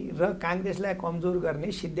गर्ने र काङ्ग्रेसलाई कमजोर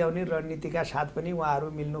गर्ने सिद्ध्याउने रणनीतिका साथ पनि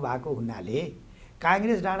उहाँहरू मिल्नु भएको हुनाले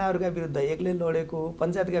काङ्ग्रेस राणाहरूका विरुद्ध एक्लै लडेको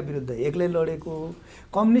पञ्चायतका विरुद्ध एक्लै लडेको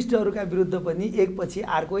कम्युनिस्टहरूका विरुद्ध पनि एकपछि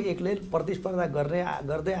अर्को एक्लै प्रतिस्पर्धा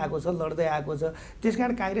गर्दै आएको छ लड्दै आएको छ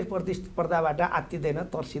त्यसकारण काङ्ग्रेस प्रतिस्पर्धाबाट आत्तिँदैन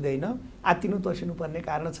तर्सिँदैन आत्तिनु तर्सिनु पर्ने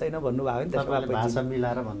कारण छैन भन्नुभयो नि त भाषा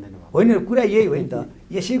मिलाएर भन्दैन होइन कुरा यही हो नि त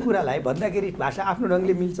यसै कुरालाई भन्दाखेरि भाषा आफ्नो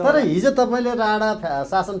ढङ्गले मिल्छ तर हिजो तपाईँले राणा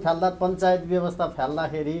शासन फाल्दा पञ्चायत व्यवस्था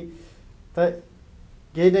फाल्दाखेरि त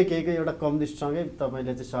केही न केहीको एउटा कम्युनिस्टसँगै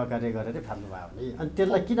तपाईँले चाहिँ सहकार्य गरेर फाल्नुभयो भने अनि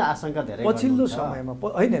त्यसलाई किन आशंका धेरै पछिल्लो समयमा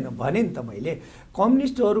होइन भने नि त मैले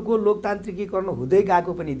कम्युनिस्टहरूको लोकतान्त्रिकीकरण हुँदै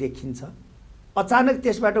गएको पनि देखिन्छ अचानक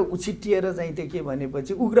त्यसबाट उछिटिएर चाहिँ त्यो के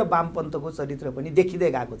भनेपछि उग्र वामपन्थको चरित्र पनि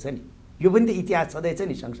देखिँदै गएको छ नि यो पनि त इतिहास छँदैछ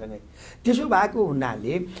नि सँगसँगै त्यसो भएको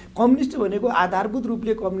हुनाले कम्युनिस्ट भनेको आधारभूत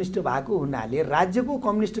रूपले कम्युनिस्ट भएको हुनाले राज्यको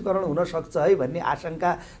कम्युनिस्टकरण हुन सक्छ है भन्ने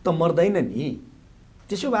आशंका त मर्दैन नि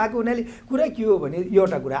त्यसो भएको हुनाले कुरा के हो भने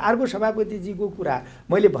एउटा कुरा अर्को सभापतिजीको कुरा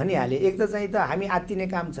मैले भनिहालेँ एक त चाहिँ त हामी आत्तिने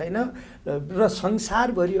काम छैन र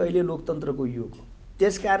संसारभरि अहिले लोकतन्त्रको युग हो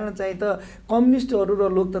त्यसकारण चाहिँ त कम्युनिस्टहरू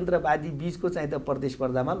र लोकतन्त्रवादी बीचको चाहिँ त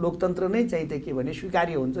प्रतिस्पर्धामा लोकतन्त्र नै चाहिँ त के भने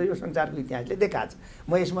स्वीकार्य हुन्छ यो संसारको इतिहासले देखाएको छ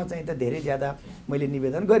म यसमा चाहिँ त धेरै ज्यादा मैले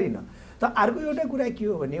निवेदन गरिनँ त अर्को एउटा कुरा के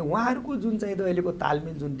हो भने उहाँहरूको जुन चाहिँ त अहिलेको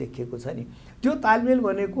तालमेल जुन देखिएको छ नि त्यो तालमेल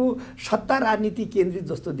भनेको सत्ता राजनीति केन्द्रित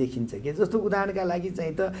जस्तो देखिन्छ कि जस्तो उदाहरणका लागि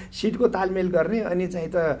चाहिँ त सिटको तालमेल गर्ने अनि चाहिँ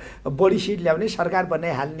त बढी सिट ल्याउने सरकार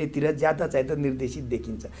बनाइहाल्नेतिर ज्यादा चाहिँ त निर्देशित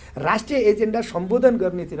देखिन्छ राष्ट्रिय एजेन्डा सम्बोधन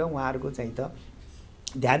गर्नेतिर उहाँहरूको चाहिँ त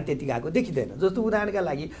ध्यान त्यति गएको देखिँदैन जस्तो उदाहरणका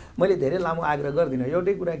लागि मैले धेरै लामो आग्रह गर्दिनँ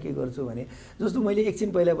एउटै कुरा के गर्छु भने जस्तो मैले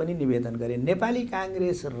एकछिन पहिला पनि निवेदन गरेँ नेपाली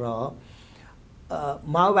काङ्ग्रेस र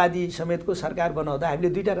माओवादी समेतको सरकार बनाउँदा हामीले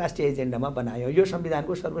दुईटा राष्ट्रिय एजेन्डामा बनायौँ यो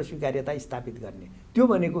संविधानको सर्वस्वीकार्यता स्थापित गर्ने त्यो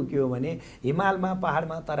भनेको के हो भने हिमालमा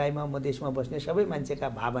पहाडमा तराईमा मधेसमा बस्ने सबै मान्छेका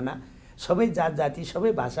भावना सबै जात जाति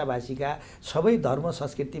सबै भाषाभाषीका सबै धर्म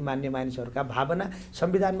संस्कृति मान्ने मानिसहरूका भावना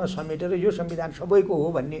संविधानमा समेटेर यो संविधान सबैको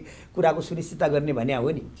हो भन्ने कुराको सुनिश्चितता गर्ने भन्ने हो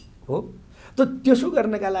नि हो त त्यसो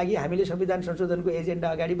गर्नका लागि हामीले संविधान संशोधनको एजेन्डा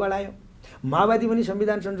अगाडि बढायौँ माओवादी पनि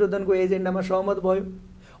संविधान संशोधनको एजेन्डामा सहमत भयो।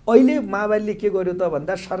 अहिले माओवादीले के गर्यो त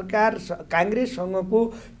भन्दा सरकार काङ्ग्रेससँगको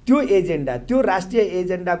त्यो एजेन्डा, त्यो राष्ट्रिय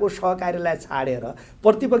एजेन्डाको सहकार्यलाई छाडेर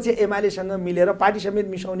प्रतिपक्ष एमालेसँग मिलेर पार्टी समेत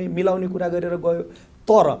मिलाउने कुरा गरेर गयो।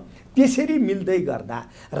 तर त्यसरी मिल्दै गर्दा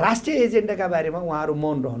राष्ट्रिय एजेन्डाका बारेमा उहाँहरू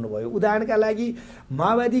मौन रहनुभयो। उदाहरणका लागि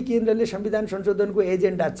माओवादी केन्द्रले संविधान संशोधनको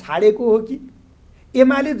एजेन्डा छाडेको हो कि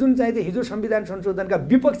एमाले जुन चाहिँ हिजो संविधान संशोधनका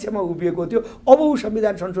विपक्षमा उभिएको थियो अब ऊ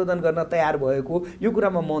संविधान संशोधन गर्न तयार भएको, यो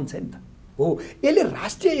कुरामा मौन छ नि त। हो, यसले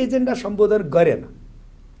राष्ट्रिय एजेन्डा सम्बोधन गरेन।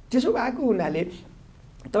 त्यसो भएको हुनाले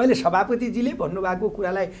तपाईँले सभापतिजीले भन्नुभएको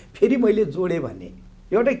कुरालाई फेरि मैले जोडेँ भने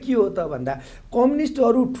एउटा के हो त भन्दा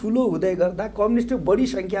कम्युनिस्टहरू ठुलो हुँदै गर्दा, कम्युनिस्ट बढी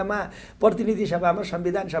सङ्ख्यामा प्रतिनिधि सभामा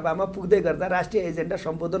संविधान सभामा पुग्दै गर्दा राष्ट्रिय एजेन्डा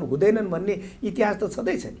सम्बोधन हुँदैनन् भन्ने इतिहास त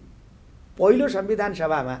छँदैछ नि। पहिलो संविधान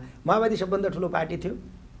सभामा माओवादी सबभन्दा ठुलो पार्टी थियो।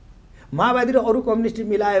 माओवादी र अरू कम्युनिस्ट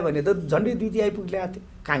मिलायो भने त झन्डै 2/3 पुगिरहेको थियो।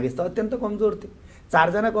 काङ्ग्रेस त अत्यन्त कमजोर थियो। 4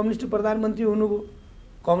 जना कम्युनिस्ट प्रधानमन्त्री हुनुभयो,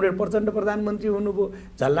 कमरेड प्रचण्ड प्रधानमन्त्री हुनुभयो,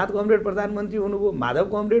 झलनाथ कमरेड प्रधानमन्त्री हुनुभयो, माधव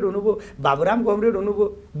कमरेड हुनुभयो, बाबुराम कमरेड हुनुभयो।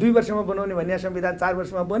 2 वर्षमा बनाउने भन्ने संविधान 4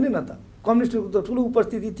 वर्षमा बनेन त। कम्युनिस्टको त ठुलो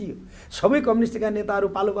उपस्थिति थियो। सबै कम्युनिस्टका नेताहरू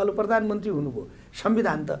पालो पालो प्रधानमन्त्री हुनुभयो।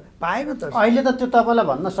 संविधान त पाएन त। अहिले त त्यो तपाईँलाई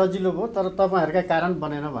भन्न सजिलो भयो, तर तपाईँहरूका कारण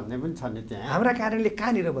बनेन भन्ने पनि छ नि त्यहाँ। हाम्रा कारणले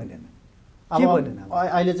कहाँनिर बनेन? के बनेन?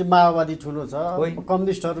 अहिले चाहिँ माओवादी ठुलो छ,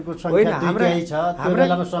 कम्युनिस्टहरूको सङ्ख्या 2/3 छ। त्यो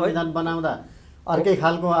बेलामा संविधान बनाउँदा अर्कै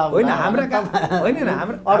खालको होइन हाम्रा होइन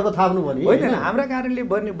हाम्रो अर्को थाप्नु भयो नि। होइन हाम्रा कारणले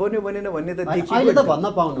बन्यो बनेन भन्ने त देखियो। अहिले त भन्न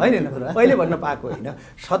पाउनु होइन, अहिले भन्न पाएको होइन।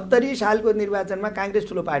 70 सालको निर्वाचनमा काङ्ग्रेस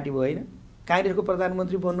ठुलो पार्टी भयो होइन, काङ्ग्रेसको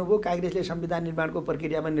प्रधानमन्त्री बन्नुभयो, काङ्ग्रेसले संविधान निर्माणको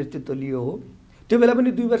प्रक्रियामा नेतृत्व लियो हो। त्यो बेला पनि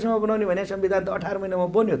 2 वर्षमा बनाउने भने संविधान त 18 महिनामा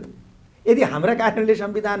बन्यो त। यदि हाम्रा कारणले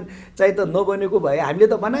संविधान चाहिँ त नबनेको भए हामीले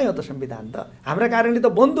त बनायो त संविधान त। हाम्रा कारणले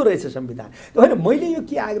त बन्दो रहेछ संविधान। होइन, मैले यो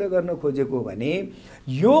के आग्रह गर्न खोजेको भने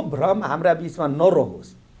यो भ्रम हाम्रा बिचमा नरहोस्,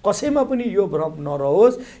 कसैमा पनि यो भ्रम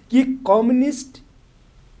नरहोस् कि कम्युनिस्ट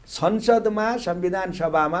संसदमा संविधान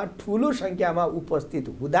सभामा ठुलो सङ्ख्यामा उपस्थित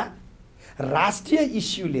हुँदा राष्ट्रिय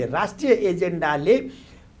इस्युले, राष्ट्रिय एजेन्डाले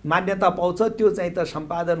मान्यता पाउँछ, त्यो चाहिँ त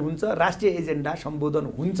सम्पादन हुन्छ, राष्ट्रिय एजेन्डा सम्बोधन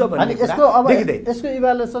हुन्छ भन्ने कुरा देखिँदैन। यसको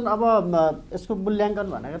इभ्यालुएसन अब यसको मूल्याङ्कन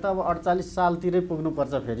भनेको त अब 48 सालतिरै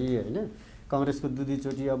पुग्नुपर्छ फेरि होइन। काङ्ग्रेसको 2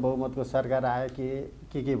 चोटि अब बहुमतको सरकार आयो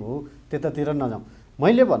के भयो त्यतातिर नजाउँ।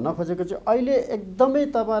 मैले भन्न खोजेको चाहिँ अहिले एकदमै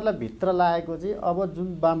तपाईँहरूलाई भित्र लागेको चाहिँ अब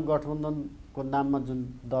जुन वाम गठबन्धनको नाममा जुन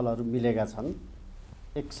दलहरू मिलेका छन्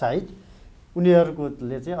एक साइड,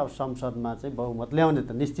 उनीहरूकोले चाहिँ अब संसदमा चाहिँ बहुमत ल्याउने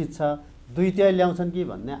त निश्चित छ। 2/3 ल्याउँछन् कि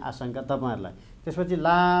भन्ने आशंका तपाईँहरूलाई। त्यसपछि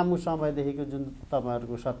लामो समयदेखिको जुन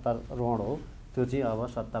तपाईँहरूको सत्तारोहण हो त्यो चाहिँ अब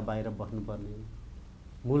सत्ता बाहिर बस्नुपर्ने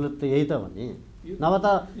मूल त यही त भन्ने। नभए त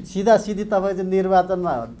सिधासिधी तपाईँ चाहिँ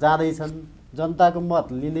निर्वाचनमा जाँदैछन्, जनताको मत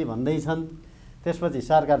लिने भन्दैछन्, त्यसपछि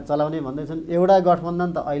सरकार चलाउने भन्दैछन्। एउटा गठबन्धन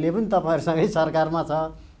त अहिले पनि तपाईँहरूसँगै सरकारमा छ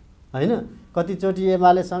होइन। कतिचोटि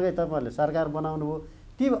एमालेसँगै तपाईँहरूले सरकार बनाउनु भयो।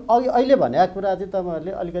 ती अहिले भनेको कुरा चाहिँ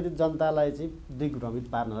तपाईँहरूले अलिकति जनतालाई चाहिँ दिग्भ्रमित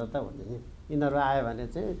पार्न त भन्ने। यिनीहरू आयो भने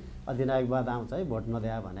चाहिँ अधिनायकवाद आउँछ है, भोट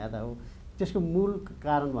नदिए भने त हो। त्यसको मूल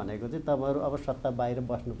कारण भनेको चाहिँ तपाईँहरू अब सत्ता बाहिर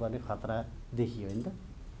बस्नुपर्ने खतरा देखियो नि त।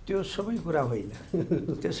 त्यो सबै कुरा होइन,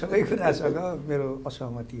 त्यो सबै कुरासँग मेरो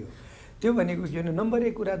असहमति हो। त्यो भनेको के हो? नम्बर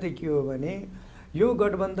 1 कुरा त के हो भने यो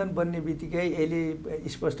गठबन्धन बन्ने बित्तिकै यसले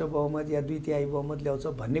स्पष्ट बहुमत या 2/3 बहुमत ल्याउँछ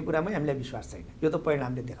भन्ने कुरामै हामीलाई विश्वास छैन। यो त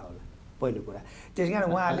परिणामले देखाउला पहिलो कुरा।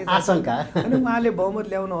 त्यसकारण उहाँले आशंका होइन उहाँले बहुमत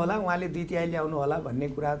ल्याउनु होला, उहाँले 2/3 ल्याउनु होला भन्ने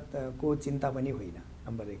कुराको चिन्ता पनि होइन,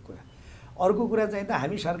 नम्बर 1 कुरा। अर्को कुरा चाहिँ त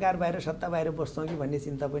हामी सरकार बाहिर सत्ता बाहिर बस्छौँ कि भन्ने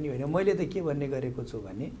चिन्ता पनि होइन। मैले त के भन्ने गरेको छु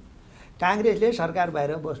भने काङ्ग्रेसले सरकार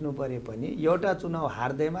बाहिर बस्नु परे पनि एउटा चुनाव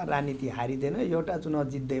हार्दैमा राजनीति हारिँदैन, एउटा चुनाव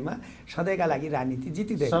जित्दैमा सधैँका लागि राजनीति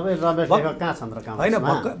जितिँदैन। होइन,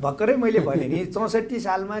 भर्खरै मैले भने नि 64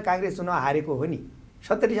 सालमा काङ्ग्रेस चुनाव हारेको हो नि,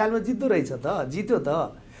 70 सालमा जित्दो रहेछ त, जित्यो त।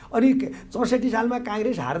 अनि 64 सालमा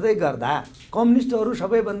काङ्ग्रेस हार्दै गर्दा कम्युनिस्टहरू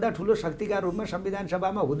सबैभन्दा ठुलो शक्तिका रूपमा संविधान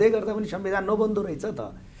सभामा हुँदै गर्दा पनि संविधान नबन्दो रहेछ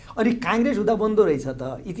त। अनि काङ्ग्रेस हुँदा बन्दो रहेछ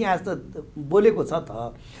त, इतिहास त बोलेको छ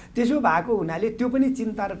त। त्यसो भएको हुनाले त्यो पनि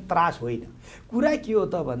चिन्ता र त्रास होइन। कुरा के हो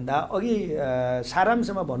त भन्दा अघि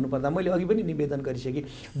सारांशमा भन्नुपर्दा मैले अघि पनि निवेदन गरिसकेँ,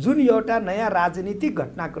 जुन एउटा नयाँ राजनीतिक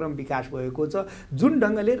घटनाक्रम विकास भएको छ, जुन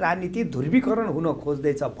ढङ्गले राजनीति ध्रुवीकरण हुन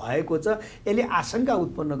खोज्दैछ भएको छ, यसले आशंका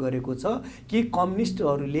उत्पन्न गरेको छ कि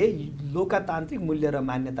कम्युनिस्टहरूले लोकतान्त्रिक मूल्य र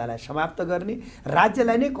मान्यतालाई समाप्त गर्ने,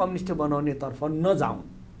 राज्यलाई नै कम्युनिस्ट बनाउने तर्फ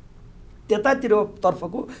नजाउन्, त्यतातिर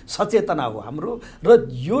तर्फको सचेतना हो हाम्रो। र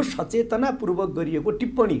यो सचेतनापूर्वक गरिएको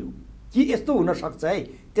टिप्पणी हो, कि यस्तो हुनसक्छ है।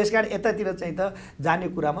 त्यसकारण यतातिर चाहिँ त जाने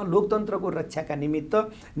कुरामा लोकतन्त्रको रक्षाका निमित्त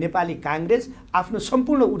नेपाली काङ्ग्रेस आफ्नो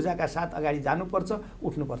सम्पूर्ण ऊर्जाका साथ अगाडि जानुपर्छ,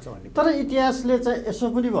 उठ्नुपर्छ भन्ने। तर इतिहासले चाहिँ यसो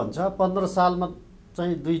पनि भन्छ 15 सालमा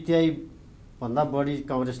चाहिँ 2/3 भन्दा बढी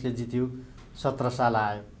काङ्ग्रेसले जित्यो, 17 साल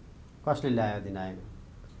आयो, कसले ल्यायो अधिनायक?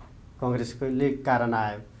 काङ्ग्रेसले कारण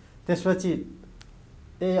आयो। त्यसपछि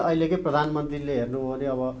अहिलेकै प्रधानमन्त्रीले हेर्नु हो भने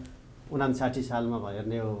अब 59 सालमा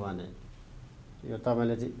हेर्ने हो भने यो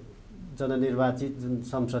तपाईँले चाहिँ जननिर्वाचित जुन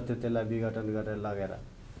संसद थियो त्यसलाई विघटन गरेर लगेर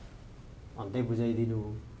अन्तै बुझाइदिनु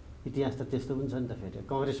हो। इतिहास त त्यस्तो पनि छ नि त। फेरि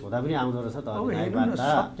काङ्ग्रेस हुँदा पनि आउँदो रहेछ त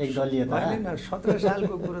एक दलीयता। 17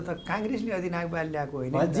 सालको कुरो त काङ्ग्रेसले अधिनायकवाद ल्याएको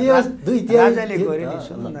होइन, राजाले गर्यो नि।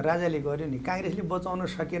 सुन्नु न, राजाले गर्यो नि। काङ्ग्रेसले बचाउन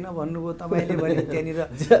सकेन भन्नुभयो तपाईँले भने त्यहाँनिर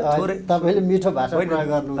थोरै तपाईँले मिठो भाषा प्रयोग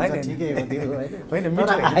गर्नुहुन्छ, ठिकै हो त्यो होइन,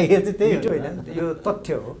 मिठो होइन, यो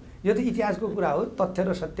तथ्य हो। यो त इतिहासको कुरा हो, तथ्य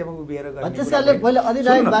र सत्यमा उभिएर गर्ने। त्यसकारणले मैले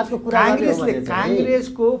अधिनायकवादको कुरा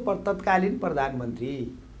काङ्ग्रेसको तत्कालीन प्रधानमन्त्री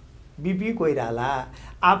बिपी कोइराला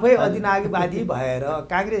आफै अधिनायकवादी भएर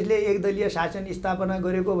काङ्ग्रेसले एकदलीय शासन स्थापना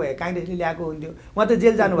गरेको भए काङ्ग्रेसले ल्याएको हुन्थ्यो। उहाँ त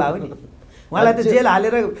जेल जानुभयो नि, उहाँलाई त जेल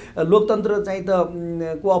हालेर लोकतन्त्र चाहिँ त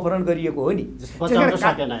को अपहरण गरिएको हो नि।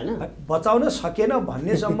 बचाउन सकेन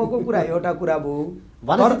भन्नेसम्मको कुरा एउटा कुरा भयो।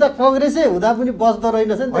 तर त काङ्ग्रेसै हुँदा पनि बच्दो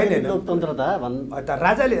रहेनछ नि त लोकतन्त्र त।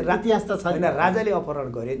 राजाले इतिहास त छैन, राजाले अपहरण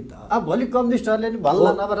गरे नि त। अब भोलि कम्युनिस्टहरूले नि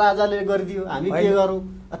भन्लान् अब राजाले गरिदियो हामी के गरौँ,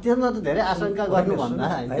 त्यसमा त धेरै आशंका गर्नु भन्दा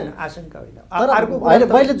होइन, आशंका होइन। अर्को अहिले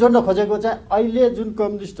मैले जोड्न खोजेको चाहिँ अहिले जुन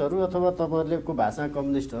कम्युनिस्टहरू अथवा तपाईँहरूको भाषा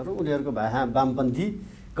कम्युनिस्टहरू, उनीहरूको भाषा वामपन्थी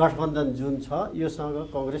गठबन्धन जुन छ योसँग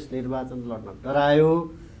काङ्ग्रेस निर्वाचन लड्न डरायो।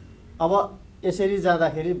 अब यसरी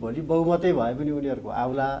जाँदाखेरि भोलि बहुमतै भए पनि उनीहरूको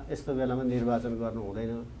आउला, यस्तो बेलामा निर्वाचन गर्नु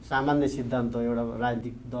हुँदैन, सामान्य सिद्धान्त एउटा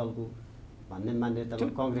राजनीतिक दलको भन्ने मान्यतामा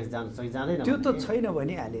काङ्ग्रेस जान सक्छ जाँदैन? त्यो त छैन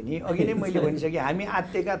भनिहालेँ नि, अघि नै मैले भनिसकेँ। हामी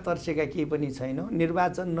आत्तेका तर्सेका केही पनि छैनौँ।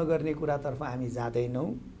 निर्वाचन नगर्ने कुरातर्फ हामी जाँदैनौँ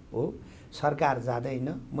हो, सरकार जाँदैन।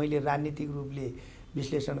 मैले राजनीतिक रूपले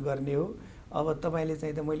विश्लेषण गर्ने हो। अब तपाईँले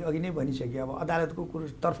चाहिँ त मैले अघि नै भनिसकेँ, अब अदालतको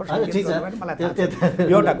कुरोतर्फ मलाई थाहा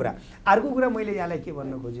छ एउटा कुरा। अर्को कुरा मैले यहाँलाई के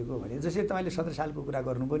भन्न खोजेको भने जसरी तपाईँले 17 सालको कुरा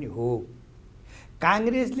गर्नु पनि हो,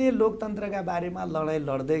 काङ्ग्रेसले लोकतन्त्रका बारेमा लडाइँ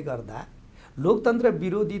लड्दै गर्दा लोकतन्त्र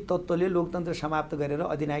विरोधी तत्त्वले लोकतन्त्र समाप्त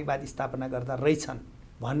गरेर अधिनायकवाद स्थापना गर्दा रहेछन्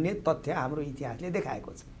भन्ने तथ्य हाम्रो इतिहासले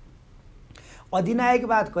देखाएको छ।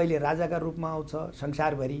 अधिनायकवाद कहिले राजाका रूपमा आउँछ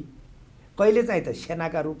संसारभरि, कहिले चाहिँ त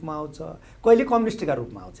सेनाका रूपमा आउँछ, कहिले कम्युनिस्टका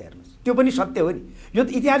रूपमा आउँछ। हेर्नुहोस्, त्यो पनि सत्य हो नि, यो त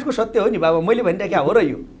इतिहासको सत्य हो नि बाबा, मैले भनिराखेको हो र।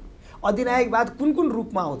 यो अधिनायकवाद कुन कुन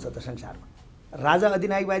रूपमा आउँछ त संसारमा? राजा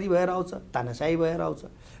अधिनायकवादी भएर आउँछ, तानाशाही भएर आउँछ,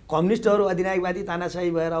 कम्युनिस्टहरू अधिनायकवादी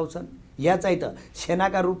तानाशाही भएर आउँछन्, या चाहिँ त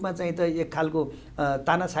सेनाका रूपमा चाहिँ त एक खालको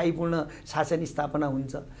तानाशाहीपूर्ण शासन स्थापना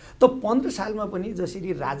हुन्छ। त 15 सालमा पनि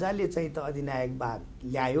जसरी राजाले चाहिँ त अधिनायकवाद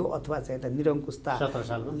ल्यायो अथवा चाहिँ त निरङ्कुशता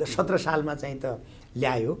 17 सालमा चाहिँ त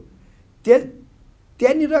ल्यायो,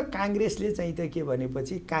 त्यहाँनिर काङ्ग्रेसले चाहिँ त के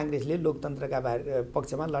भनेपछि काङ्ग्रेसले लोकतन्त्रका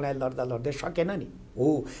पक्षमा लडाइँ लड्दा लड्दै सकेन नि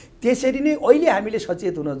हो। त्यसरी नै अहिले हामीले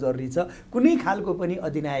सचेत हुन जरुरी छ। कुनै खालको पनि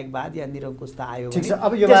अधिनायकवाद या निरङ्कुशता आयो भने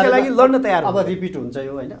त्यसका लागि लड्न तयार। अब रिपिट हुन्छ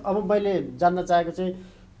यो होइन। अब मैले जान्न चाहेको चाहिँ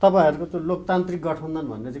तपाईँहरूको त्यो लोकतान्त्रिक गठबन्धन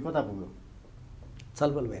भन्ने चाहिँ कता पुग्यो?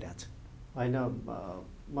 छलफल भइरहेछ होइन,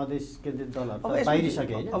 मधेस केन्द्रित दलहरू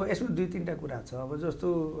बाहिरिसके होइन। अब यसमा 2-3टा कुरा छ। अब जस्तो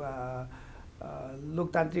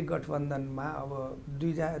लोकतान्त्रिक गठबन्धनमा अब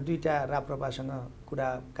दुईटा राप्रपासँग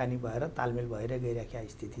कुराकानी भएर तालमेल भएर गइरहेको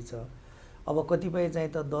स्थिति छ। अब कतिपय चाहिँ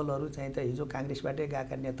त दलहरू चाहिँ त हिजो काङ्ग्रेसबाटै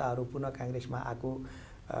गएका नेताहरू पुनः काङ्ग्रेसमा आएको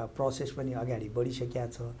प्रोसेस पनि अगाडि बढिसकेका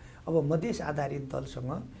छ। अब मधेस आधारित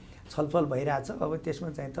दलसँग छलफल भइरहेछ। अब त्यसमा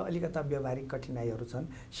चाहिँ त अलिकता व्यावहारिक कठिनाइहरू छन्,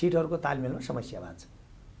 सिटहरूको तालमेलमा समस्या भएको छ।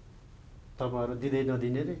 तपाईँहरू दिँदै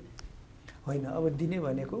नदिने रे होइन, अब दिने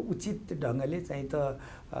भनेको उचित ढङ्गले चाहिँ त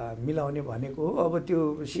मिलाउने भनेको हो। अब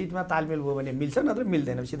त्यो सिटमा तालमेल भयो भने मिल्छ, नत्र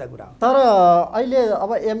मिल्दैन, सिधा कुरा हो। तर अहिले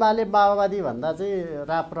अब एमाले माओवादी भन्दा चाहिँ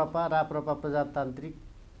राप्रपा प्रजातान्त्रिक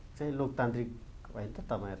चाहिँ लोकतान्त्रिक होइन त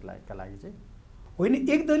तपाईँहरूका लागि चाहिँ होइन।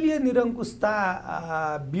 एकदलीय निरङ्कुशता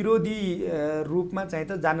विरोधी रूपमा चाहिँ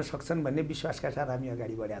त जान सक्छन् भन्ने विश्वासका साथ हामी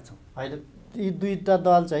अगाडि बढेका छौँ। होइन, यी दुईटा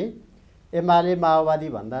दल चाहिँ एमाले माओवादी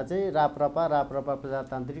भन्दा चाहिँ राप्रपा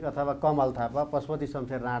प्रजातान्त्रिक अथवा कमल थापा पशुपति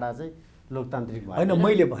शमशेर राणा चाहिँ लोकतान्त्रिक भयो होइन।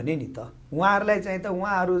 मैले भने नि त उहाँहरूलाई चाहिँ त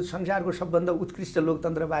उहाँहरू संसारको सबभन्दा उत्कृष्ट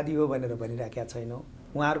लोकतन्त्रवादी हो भनेर भनिराखेका छैनौँ।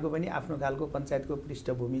 उहाँहरूको पनि आफ्नो खालको पञ्चायतको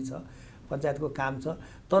पृष्ठभूमि छ, पञ्चायतको काम छ।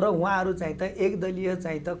 तर उहाँहरू चाहिँ त एकदलीय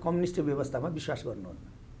चाहिँ त कम्युनिस्ट व्यवस्थामा विश्वास गर्नुहुन्न।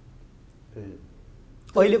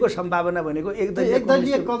 अहिलेको सम्भावना भनेको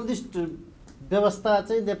एकदलीय कम्युनिस्ट व्यवस्था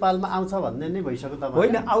चाहिँ नेपालमा आउँछ भन्ने नै भइसक्यो। तपाईँ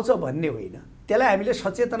होइन, आउँछ भन्ने होइन, त्यसलाई हामीले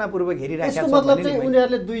सचेतनापूर्वक हेरिराखेका छौँ। यसको मतलब चाहिँ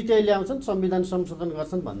उनीहरूले दुईटै ल्याउँछन् संविधान संशोधन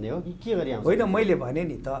गर्छन् भन्ने हो कि के गरी आउँछ? होइन, मैले भने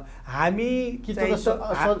नि त हामी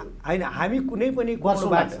होइन, हामी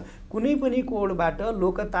कुनै पनि कोडबाट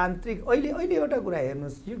लोकतान्त्रिक अहिले एउटा कुरा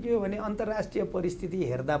हेर्नुहोस्, यो के हो भने अन्तर्राष्ट्रिय परिस्थिति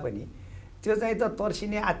हेर्दा पनि त्यो चाहिँ त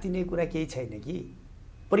तर्सिने आत्तिने कुरा केही छैन कि।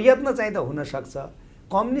 प्रयत्न चाहिँ त हुनसक्छ,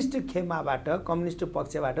 कम्युनिस्ट खेमाबाट कम्युनिस्ट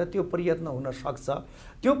पक्षबाट त्यो प्रयत्न हुनसक्छ।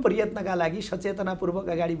 त्यो प्रयत्नका लागि सचेतनापूर्वक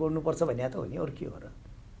अगाडि बढ्नुपर्छ भन्ने त हो नि, अरू के हो र?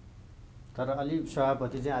 तर अलि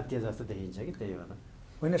सभापति चाहिँ आत्तिए जस्तो देखिन्छ कि, त्यही भएर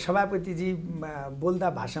होइन, सभापतिजी बोल्दा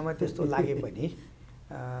भाषामा त्यस्तो लागे पनि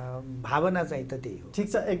भावना चाहिँ त त्यही हो। ठिक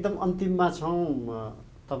छ, एकदम अन्तिममा छौँ।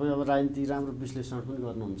 तपाईँ अब राजनीति राम्रो विश्लेषण पनि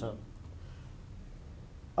गर्नुहुन्छ।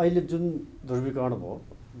 अहिले जुन ध्रुवीकरण भयो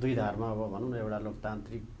दुई धारमा, अब भनौँ न, एउटा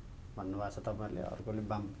लोकतान्त्रिक भन्नुभएको छ तपाईँहरूले, अर्कोले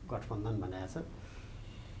वाम गठबन्धन भनेको छ,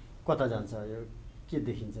 कता जान्छ यो? के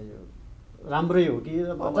देखिन्छ? यो राम्रै हो कि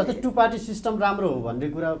जस्तै टु पार्टी सिस्टम राम्रो हो भन्ने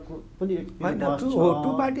कुरा पनि होइन?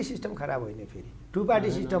 टु पार्टी सिस्टम खराब होइन, फेरि टु पार्टी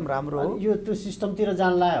सिस्टम राम्रो हो। यो त्यो सिस्टमतिर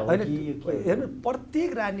जानला हो कि? हेर्नु, प्रत्येक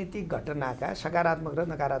राजनीतिक घटनाका सकारात्मक र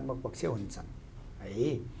नकारात्मक पक्ष हुन्छन्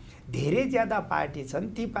है। धेरै ज्यादा पार्टी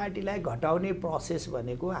छन्, ती पार्टीलाई घटाउने प्रोसेस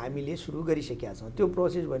भनेको हामीले सुरु गरिसकेका छौँ। त्यो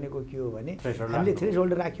प्रोसेस भनेको के हो भने हामीले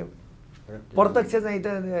थ्रेसहोल्ड राख्यौँ। प्रत्यक्ष चाहिँ त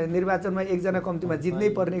निर्वाचनमा एकजना कम्तीमा जित्नै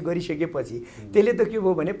पर्ने गरिसकेपछि त्यसले त के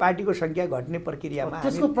भयो भने पार्टीको सङ्ख्या घट्ने प्रक्रियामा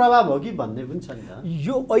त्यसको प्रभाव हो कि भन्ने पनि छ नि।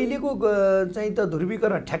 यो अहिलेको चाहिँ त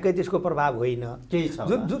ध्रुवीकरण ठ्याक्कै त्यसको प्रभाव होइन।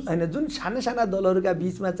 जुन साना साना दलहरूका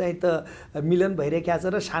बिचमा चाहिँ त मिलन भइरहेका छ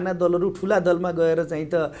र साना दलहरू ठुला दलमा गएर चाहिँ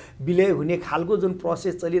त विलय हुने खालको जुन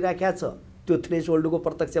प्रोसेस चलिरहेको छ, त्यो थ्रेसहोल्डको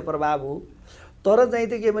प्रत्यक्ष प्रभाव हो। तर चाहिँ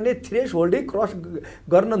त के भने थ्रेसहोल्डै क्रस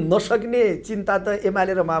गर्न नसक्ने चिन्ता त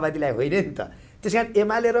एमाले र माओवादीलाई होइन नि त। त्यस कारण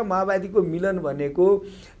एमाले र माओवादीको मिलन भनेको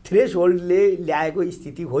थ्रेसहोल्डले ल्याएको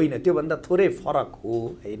स्थिति होइन, त्योभन्दा थोरै फरक हो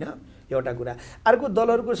होइन, एउटा कुरा। अर्को,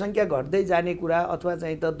 दलहरूको सङ्ख्या घट्दै जाने कुरा अथवा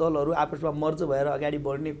चाहिँ त दलहरू आपसमा मर्ज भएर अगाडि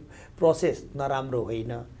बढ्ने प्रोसेस नराम्रो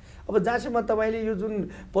होइन। अब जहाँसम्म तपाईँले यो जुन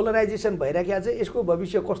पोलराइजेसन भइरहेको छ यसको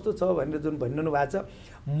भविष्य कस्तो छ भनेर जुन भनिरहनु भएको छ,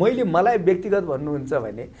 मलाई व्यक्तिगत भन्नुहुन्छ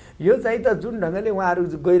भने यो चाहिँ त जुन ढङ्गले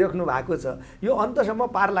उहाँहरू गइराख्नु भएको छ यो अन्तसम्म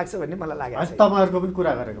पार लाग्छ भन्ने मलाई लागेको छ। तपाईँहरूको पनि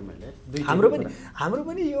कुरा गरेको मैले, हाम्रो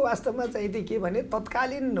पनि यो वास्तवमा चाहिँ त के भने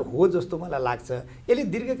तत्कालीन हो जस्तो मलाई लाग्छ। यसले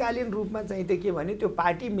दीर्घकालीन रूपमा चाहिँ त के भने त्यो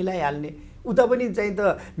पार्टी मिलाइहाल्ने, उता पनि चाहिँ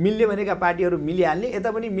त मिल्ने भनेका पार्टीहरू मिलिहाल्ने, यता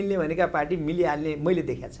पनि मिल्ने भनेका पार्टी मिलिहाल्ने मैले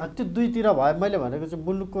देखाएको छ। त्यो दुईतिर भयो। मैले भनेको चाहिँ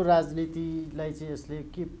मुलुकको राजनीतिलाई चाहिँ यसले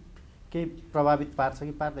केही प्रभावित पार्छ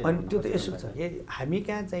कि पार्दैन? अनि त्यो त यसो छ कि हामी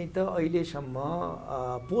कहाँ चाहिँ त अहिलेसम्म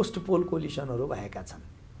पोस्ट पोल कोलिसनहरू भएका छन्।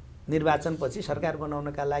 निर्वाचनपछि सरकार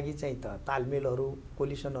बनाउनका लागि चाहिँ त तालमेलहरू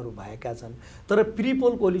कोलिसनहरू भएका छन्, तर प्री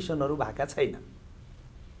पोल कोलिसनहरू भएका छैन।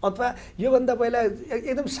 अथवा योभन्दा पहिला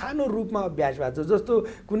एकदम सानो रूपमा अभ्यास भएको छ,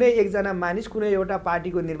 जस्तो कुनै एकजना मानिस कुनै एउटा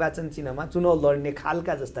पार्टीको निर्वाचन चिन्हमा चुनाव लड्ने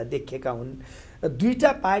खालका जस्ता देखेका हुन्।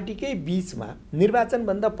 दुईटा पार्टीकै बिचमा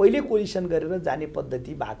निर्वाचनभन्दा पहिले कोलिसन गरेर जाने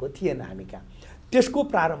पद्धति भएको थिएन हामी कहाँ। त्यसको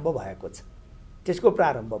प्रारम्भ भएको छ।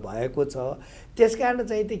 त्यसकारण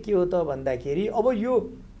चाहिँ त के हो त भन्दाखेरि अब यो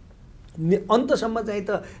अन्तसम्म चाहिँ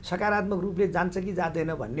त सकारात्मक रूपले जान्छ कि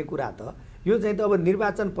जाँदैन भन्ने कुरा त यो चाहिँ त अब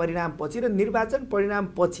निर्वाचन परिणामपछि र निर्वाचन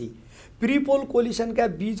परिणामपछि प्रिपोल कोलिसनका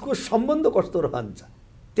बिचको सम्बन्ध कस्तो रहन्छ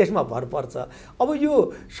त्यसमा भर पर्छ। अब यो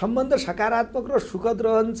सम्बन्ध सकारात्मक र सुखद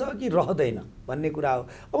रहन्छ कि रहँदैन भन्ने कुरा हो।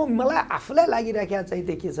 अब मलाई आफूलाई लागिरहेको चाहिँ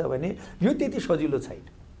के छ भने यो त्यति सजिलो छैन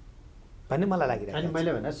भन्ने मलाई लागिरहेको छ।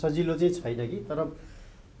 मैले भने सजिलो चाहिँ छैन कि, तर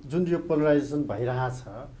जुन यो पोलराइजेसन भइरहेछ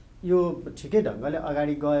यो ठिकै ढङ्गले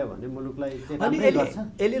अगाडि गयो भने मुलुकलाई चाहिँ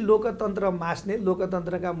यसले लोकतन्त्र मास्ने,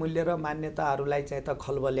 लोकतन्त्रका मूल्य र मान्यताहरूलाई चाहिँ त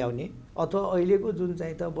खलबल्याउने अथवा अहिलेको जुन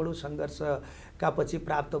चाहिँ त बडो सङ्घर्षका पछि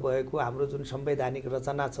प्राप्त भएको हाम्रो जुन संवैधानिक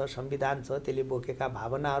रचना छ, संविधान छ, त्यसले बोकेका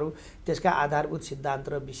भावनाहरू, त्यसका आधारभूत सिद्धान्त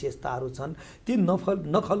र विशेषताहरू छन्, ती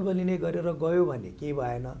नखलबलिने गरेर गयो भने केही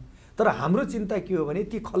भएन। तर हाम्रो चिन्ता के हो भने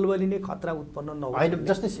ती खलबलिने खतरा उत्पन्न नहोस्।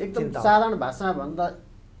 जस्तै एकदम साधारण भाषामा भन्दा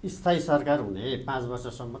स्थायी सरकार हुने, 5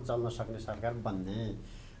 वर्षसम्म चल्न सक्ने सरकार बन्ने,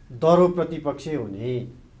 दह्रो प्रतिपक्ष हुने,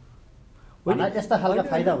 यस्ता खालका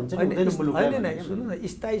फाइदा हुन्छ नि मुलुकलाई? होइन, सुन्नु न,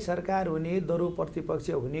 स्थायी सरकार हुने, दह्रो प्रतिपक्ष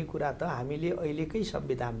हुने कुरा त हामीले अहिलेकै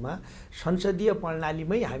संविधानमा संसदीय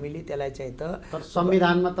प्रणालीमै हामीले त्यसलाई चाहिँ त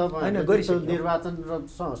संविधानमा त निर्वाचन र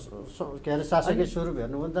के अरे शासकीय स्वरूप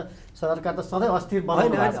हेर्नु भने त सरकार त सधैँ अस्थिर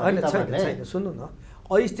बनाउनु छैन। सुन्नु न,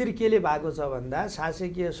 अस्थिर केले भएको छ भन्दा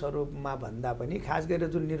शासकीय स्वरूपमा भन्दा पनि खास गरेर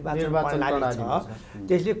जुन निर्वाचन प्रणाली छ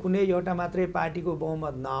त्यसले कुनै एउटा मात्रै पार्टीको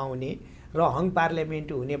बहुमत नआउने र हङ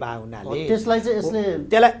पार्लियामेन्ट हुने भए हुनाले त्यसलाई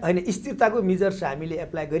होइन स्थिरताको मेजर्स हामीले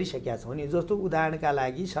एप्लाई गरिसकेका छौँ नि। जस्तो उदाहरणका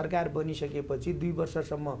लागि सरकार बनिसकेपछि 2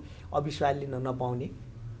 वर्षसम्म अविश्वास लिन नपाउने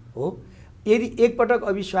हो, यदि एकपटक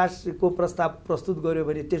अविश्वासको प्रस्ताव प्रस्तुत गर्यो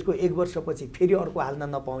भने त्यसको 1 वर्षपछि फेरि अर्को हाल्न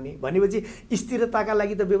नपाउने भनेपछि स्थिरताका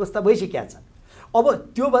लागि त व्यवस्था भइसकेका छ।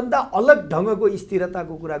 अब त्योभन्दा अलग ढङ्गको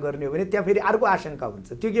स्थिरताको कुरा गर्ने हो भने त्यहाँ फेरि अर्को आशंका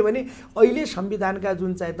हुन्छ। त्यो के भने अहिले संविधानका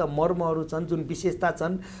जुन चाहिँ त मर्महरू छन्, जुन विशेषता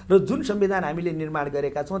छन् र जुन संविधान हामीले निर्माण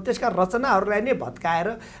गरेका छौँ त्यसका रचनाहरूलाई नै भत्काएर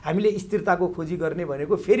हामीले स्थिरताको खोजी गर्ने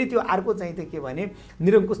भनेको फेरि त्यो अर्को चाहिँ त के भने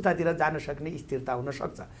निरङ्कुशतातिर जान सक्ने स्थिरता हुन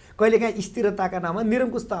सक्छ। कहिलेकाहीँ स्थिरताका नाममा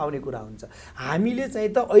निरङ्कुशता आउने कुरा हुन्छ। हामीले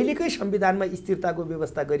चाहिँ त अहिलेकै संविधानमा स्थिरताको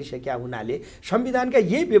व्यवस्था गरिसकेका हुनाले संविधानका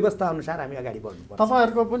यही व्यवस्था अनुसार हामी अगाडि बढ्नुपर्छ।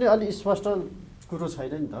 तपाईँहरूको पनि अलि स्पष्ट कुरो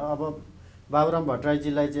छैन नि त। अब बाबुराम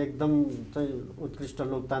भट्टराईजीलाई चाहिँ एकदम चाहिँ उत्कृष्ट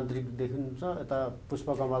लोकतान्त्रिक देखिन्छ, यता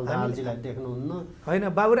पुष्पकमल दाहालजीलाई देख्नुहुन्न। होइन,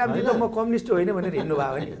 बाबुरामजी त म कम्युनिस्ट होइन भनेर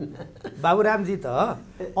हिँड्नुभयो नि। बाबुरामजी त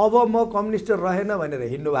अब म कम्युनिस्ट रहेन भनेर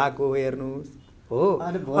हिँड्नु भएको हो, हेर्नुहोस् हो।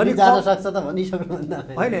 अनि जान सक्छ त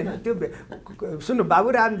भनिसक्नुहुन्न। होइन होइन, त्यो सुन्नु,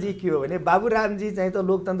 बाबुरामजी के हो भने बाबुरामजी चाहिँ त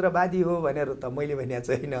लोकतन्त्रवादी हो भनेर त मैले भनेको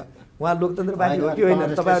छैन। उहाँ लोकतन्त्रवादी हो कि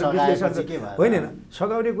होइन तपाईँहरू विश्लेषण होइन होइन,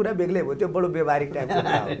 सघाउने कुरा बेग्लै भयो, त्यो बडो व्यवहारिक टाइपको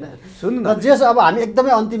कुरा हो। सुन्नु न, जेस अब हामी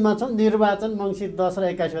एकदमै अन्तिममा छौँ, निर्वाचन मङ्सिर 10 र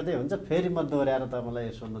 21 गते हुन्छ। फेरि म दोहोऱ्याएर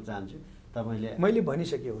तपाईँलाई सोध्न चाहन्छु, मैले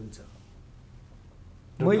भनिसके हुन्छ,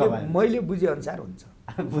 मैले बुझेअनुसार हुन्छ।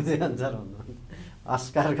 बुझेअनुसार हुन्छ।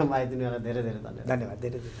 हस्, कार्यक्रम आइदिनुलाई धेरै धेरै धन्यवाद। धन्यवाद,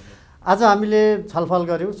 धेरै धेरै। आज हामीले छलफल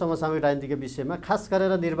गऱ्यौँ समसामयिक राजनीतिको विषयमा, खास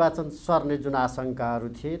गरेर निर्वाचन सर्ने जुन आशंकाहरू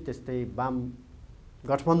थिए, त्यस्तै वाम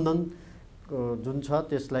गठबन्धनको जुन छ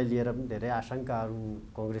त्यसलाई लिएर पनि धेरै आशंकाहरू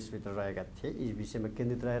कङ्ग्रेसभित्र रहेका थिए। यी विषयमा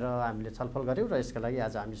केन्द्रित रहेर हामीले छलफल गऱ्यौँ र यसका लागि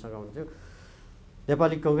आज हामीसँग हुनुहुन्थ्यो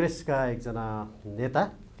नेपाली कङ्ग्रेसका एकजना नेता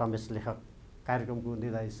रमेश लेखक। कार्यक्रमको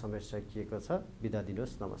निर्धारित समय सकिएको छ, बिदा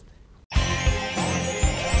दिनुहोस्, नमस्ते।